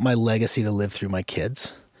I want my legacy to live through my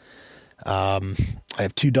kids. I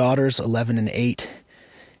have 2 daughters, 11 and 8.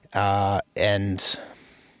 And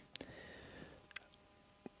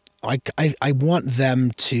I want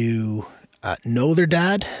them to know their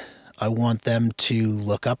dad. I want them to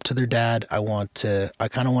look up to their dad. I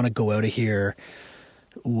kind of want to go out of here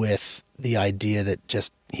with the idea that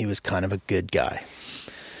just he was kind of a good guy.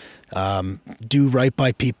 Do right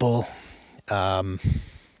by people.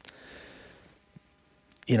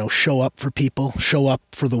 Show up for people, show up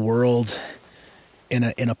for the world in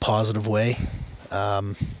a positive way.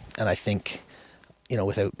 And I think,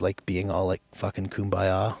 without like being all like fucking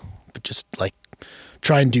kumbaya, but just like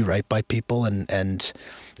try and do right by people. And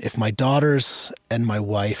if my daughters and my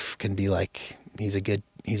wife can be like, he's a good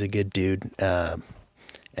dude,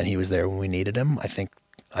 and he was there when we needed him, I think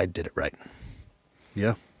I did it right.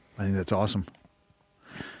 Yeah, I think that's awesome.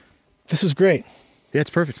 This was great. Yeah, it's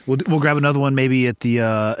perfect. We'll grab another one maybe at the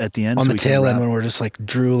end. On the tail end when we're just like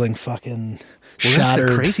drooling, fucking shattered.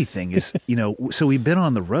 That's the crazy thing is, so we've been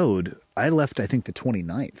on the road. I left, I think, the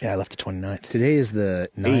 29th. Yeah, I left the 29th. Today is the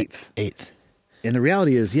 8th. And the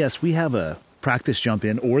reality is, yes, we have a practice jump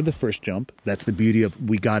in or the first jump. That's the beauty of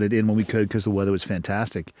we got it in when we could because the weather was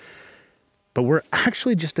fantastic. But we're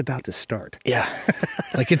actually just about to start. Yeah.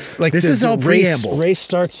 Like it's like this is all preamble. Race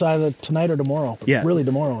starts either tonight or tomorrow. Yeah. Really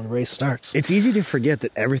tomorrow when race starts. It's easy to forget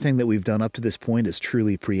that everything that we've done up to this point is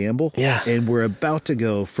truly preamble. Yeah. And we're about to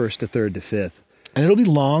go first to third to fifth. And it'll be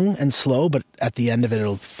long and slow, but at the end of it,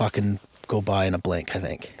 it'll fucking go by in a blink, I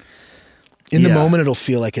think. In the moment, it'll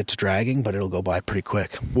feel like it's dragging, but it'll go by pretty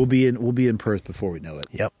quick. We'll be in Perth before we know it.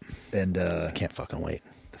 Yep. And I can't fucking wait.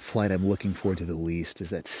 The flight I'm looking forward to the least is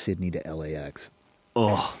that Sydney to LAX.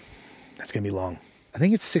 Oh, that's going to be long. I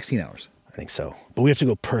think it's 16 hours. I think so. But we have to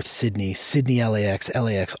go Perth, Sydney, LAX,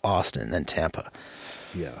 Austin, and then Tampa.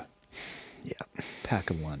 Yeah. Yeah. Pack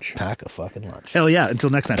a lunch. Pack a fucking lunch. Hell yeah. Until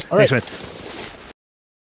next time. All Thanks, right. man.